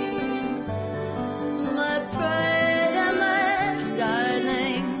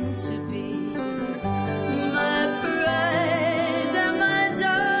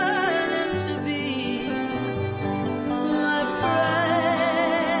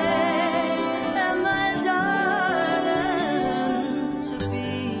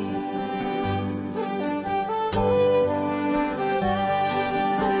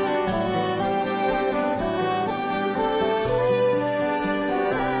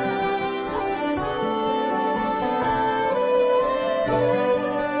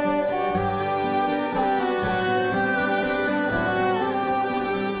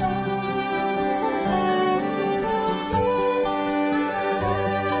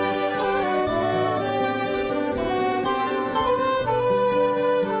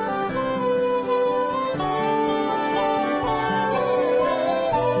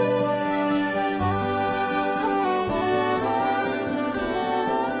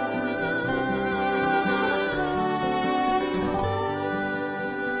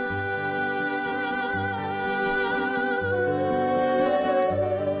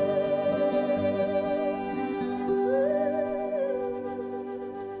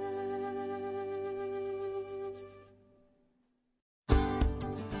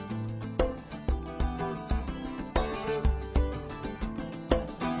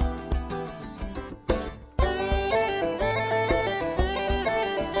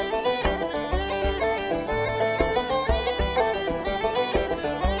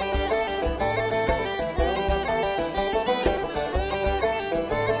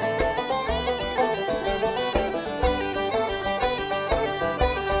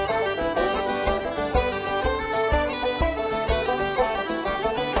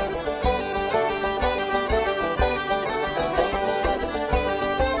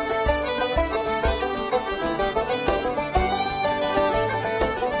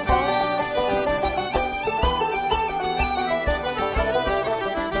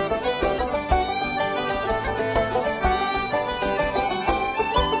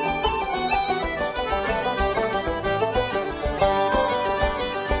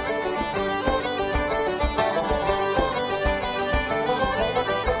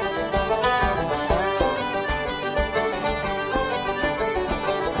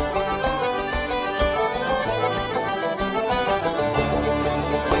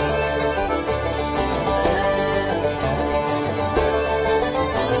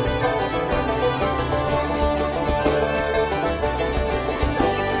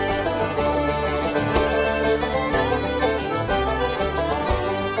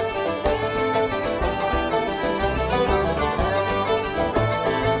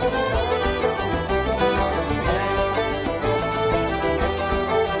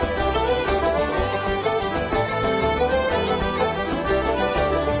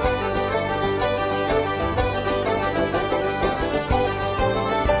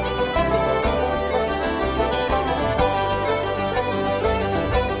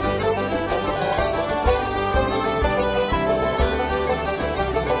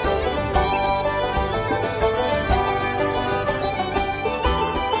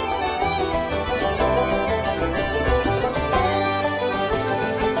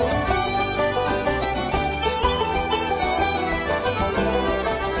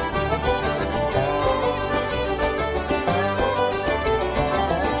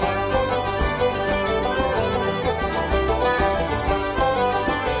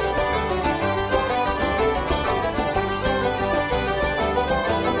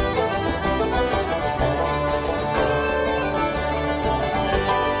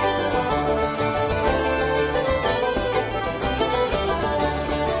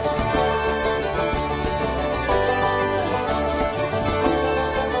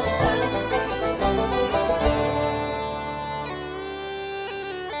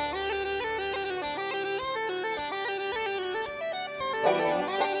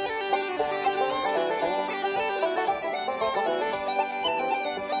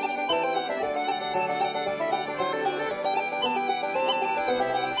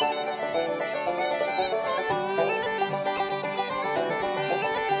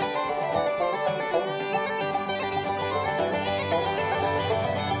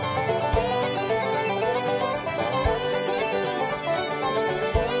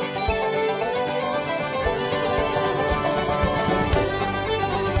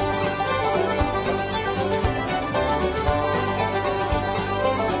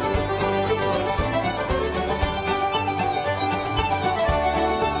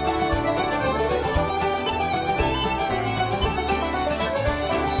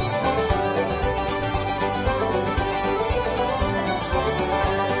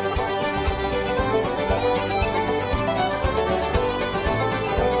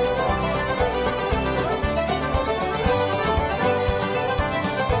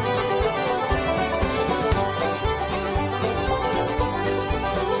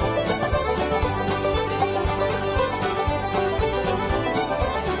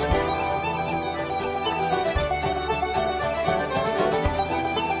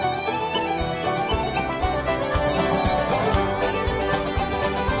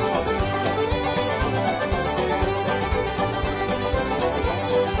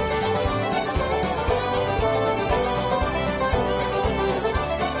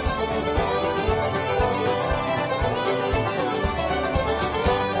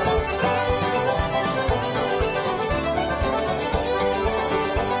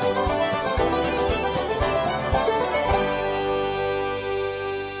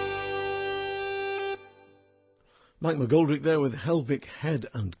 Mike McGoldrick there with Helvick Head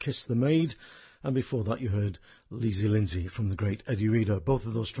and Kiss the Maid. And before that you heard Lazy Lindsay from the great Eddie Reader. Both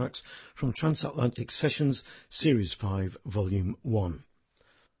of those tracks from Transatlantic Sessions, Series 5, Volume 1.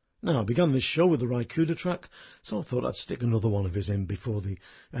 Now, I began this show with the Ry Cooder track, so I thought I'd stick another one of his in before the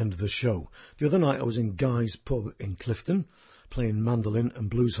end of the show. The other night I was in Guy's Pub in Clifton, playing mandolin and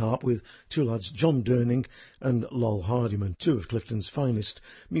blues harp with two lads, John Durning and Lol Hardiman, two of Clifton's finest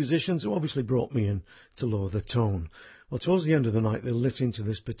musicians who obviously brought me in to lower the tone. Well, towards the end of the night, they lit into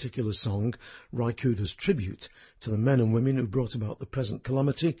this particular song, Ry Cooder's tribute to the men and women who brought about the present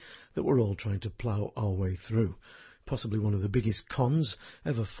calamity that we're all trying to plough our way through. Possibly one of the biggest cons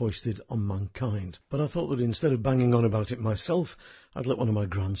ever foisted on mankind. But I thought that instead of banging on about it myself, I'd let one of my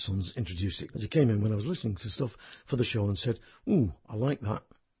grandsons introduce it, as he came in when I was listening to stuff for the show and said, "Ooh, I like that."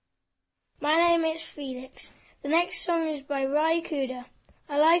 My name is Felix. The next song is by Ry Cooder.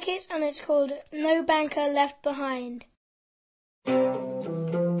 I like it, and it's called No Banker Left Behind.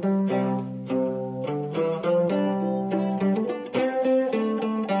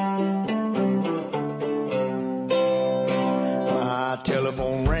 I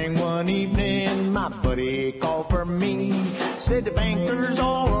telephone rang one evening, my buddy called for me, said the bankers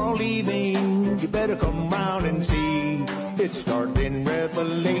all are leaving, you better come round and see. It started in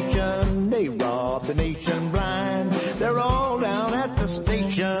Revelation, they robbed the nation blind, they're all down at the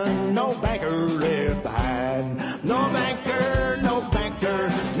station, no banker left behind. No banker, no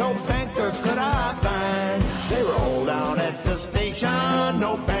banker, no banker could I find, they were all down at the station,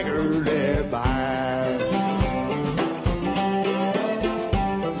 no banker left behind.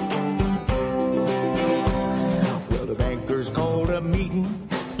 Well, the bankers called a meeting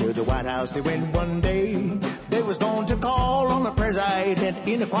to the White House. They went one day. They was going to call on the president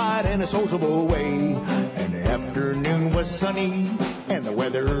in a quiet and a sociable way. And the afternoon was sunny and the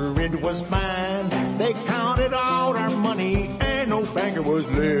weather it was fine. They counted all our money and no banker was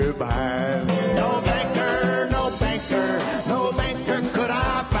left behind. No banker, no banker, no banker could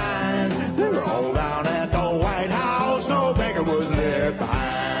I find. They were all down at the White House. No banker was left behind.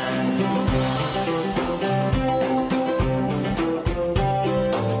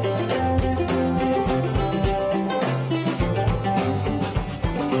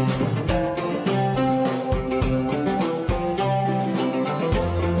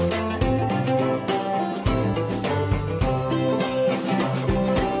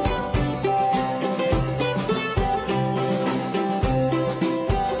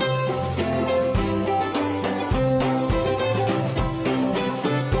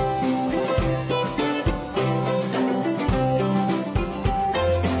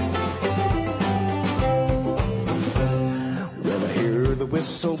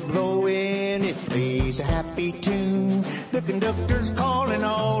 Whistle blowing, it plays a happy tune. The conductor's calling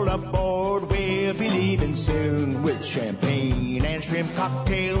all aboard, we'll be leaving soon. With champagne and shrimp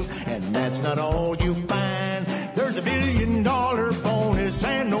cocktails, and that's not all you find. There's $1 billion bonus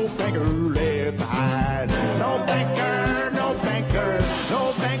and no banker left behind. No banker, no banker,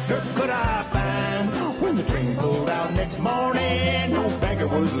 no banker could I find. When the train pulled out next morning, no banker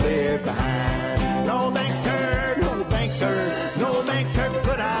was left behind. No banker, no banker, no banker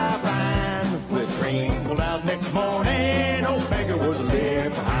could I find. When the train pulled out next morning, no banker was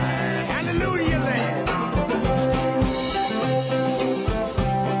left behind. Hallelujah, land.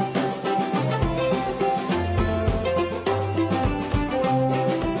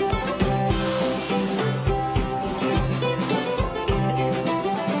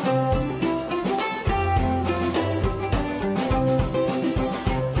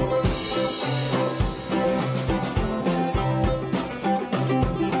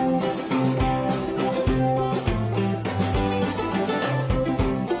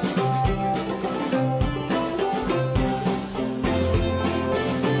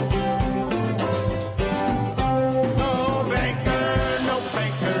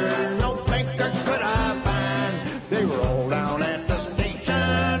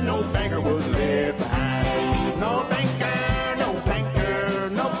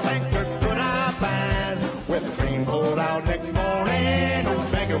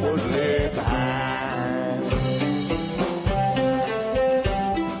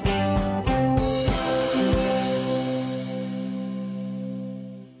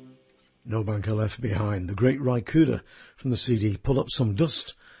 No Banker Left Behind, the great Ry Cooder from the CD Pull Up Some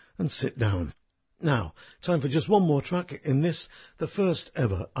Dust and Sit Down. Now, time for just one more track in this, the first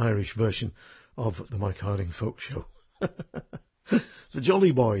ever Irish version of the Mike Harding Folk Show. The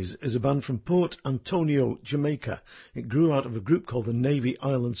Jolly Boys is a band from Port Antonio, Jamaica. It grew out of a group called the Navy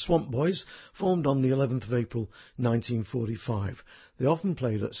Island Swamp Boys, formed on the 11th of April 1945. They often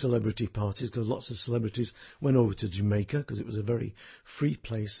played at celebrity parties because lots of celebrities went over to Jamaica because it was a very free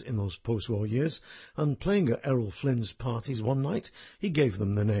place in those post-war years. And playing at Errol Flynn's parties one night, he gave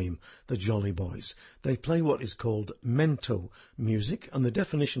them the name, the Jolly Boys. They play what is called mento music, and the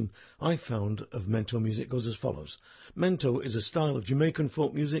definition I found of mento music goes as follows. Mento is a style of Jamaican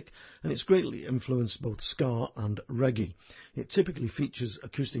folk music, and it's greatly influenced both ska and reggae. It typically features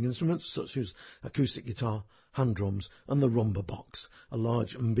acoustic instruments such as acoustic guitar, hand drums and the rumba box, a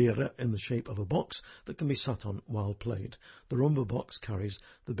large mbira in the shape of a box that can be sat on while played. The rumba box carries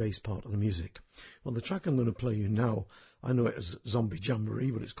the bass part of the music. Well, the track I'm going to play you now, I know it as Zombie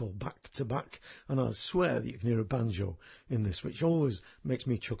Jamboree, but it's called Back to Back, and I swear that you can hear a banjo in this, which always makes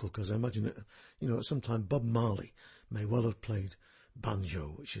me chuckle because I imagine it, at some time Bob Marley may well have played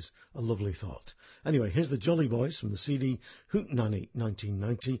banjo, which is a lovely thought. Anyway, here's the Jolly Boys from the CD Hootenanny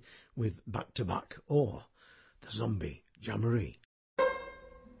 1990 with Back to Back, or the Zombie Jamboree.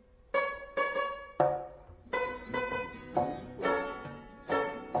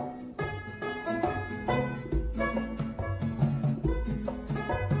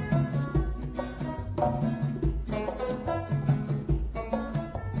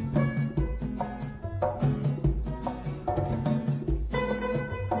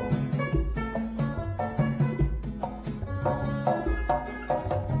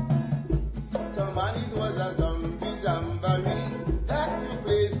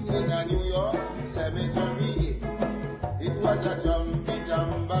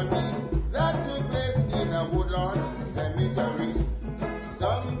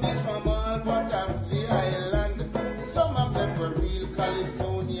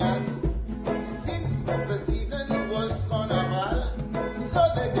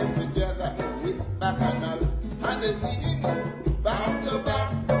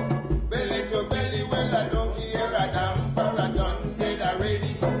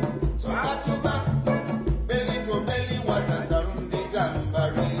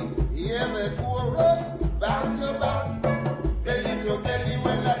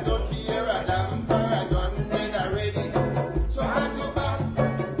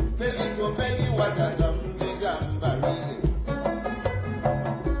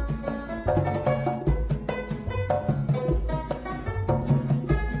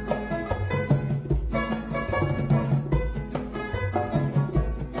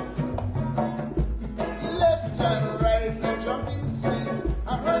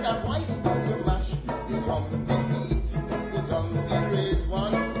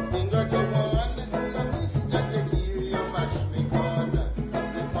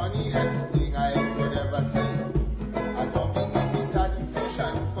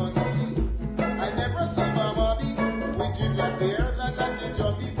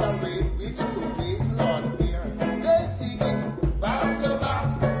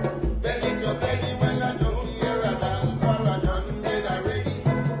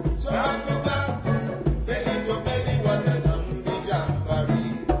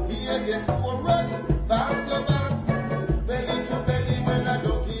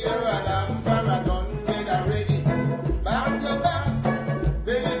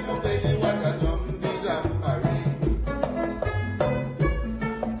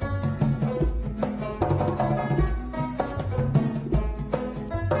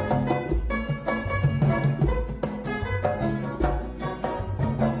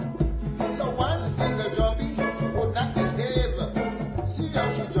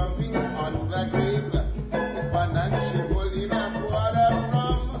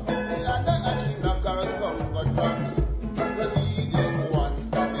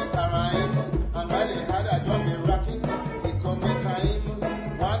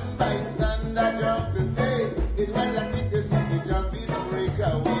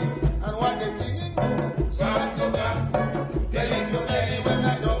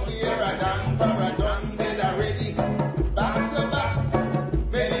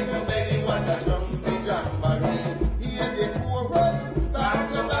 Belly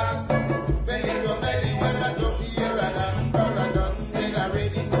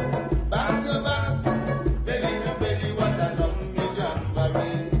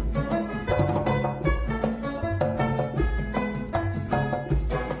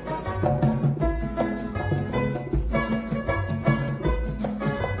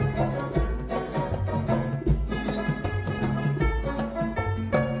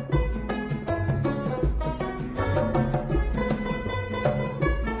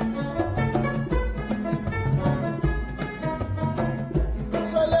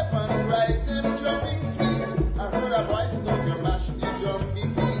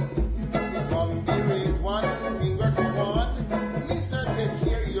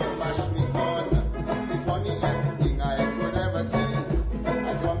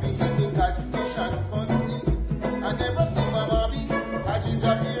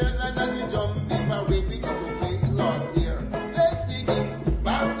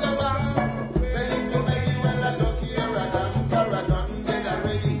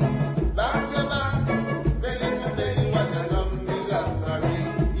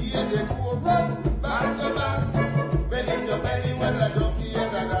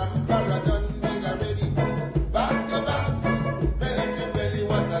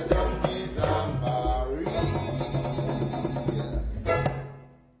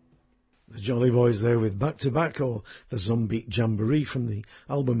Jolly Boys there with Back to Back, or the Zombique Jamboree from the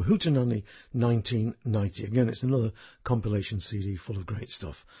album Hootenanny 1990. Again, it's another compilation CD full of great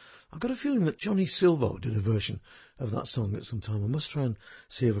stuff. I've got a feeling that Johnny Silvo did a version of that song at some time. I must try and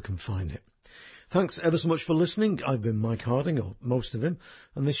see if I can find it. Thanks ever so much for listening. I've been Mike Harding, or most of him,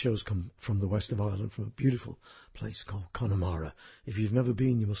 and this show's come from the west of Ireland, from a beautiful place called Connemara. If you've never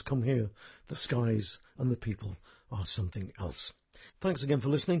been, you must come here. The skies and the people are something else. Thanks again for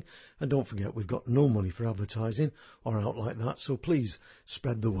listening, and don't forget we've got no money for advertising or out like that, so please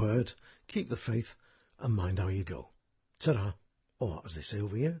spread the word, keep the faith, and mind how you go. Ta-ra, or as they say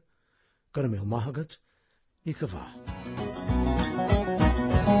over here, Got a mail mahagat, ikava.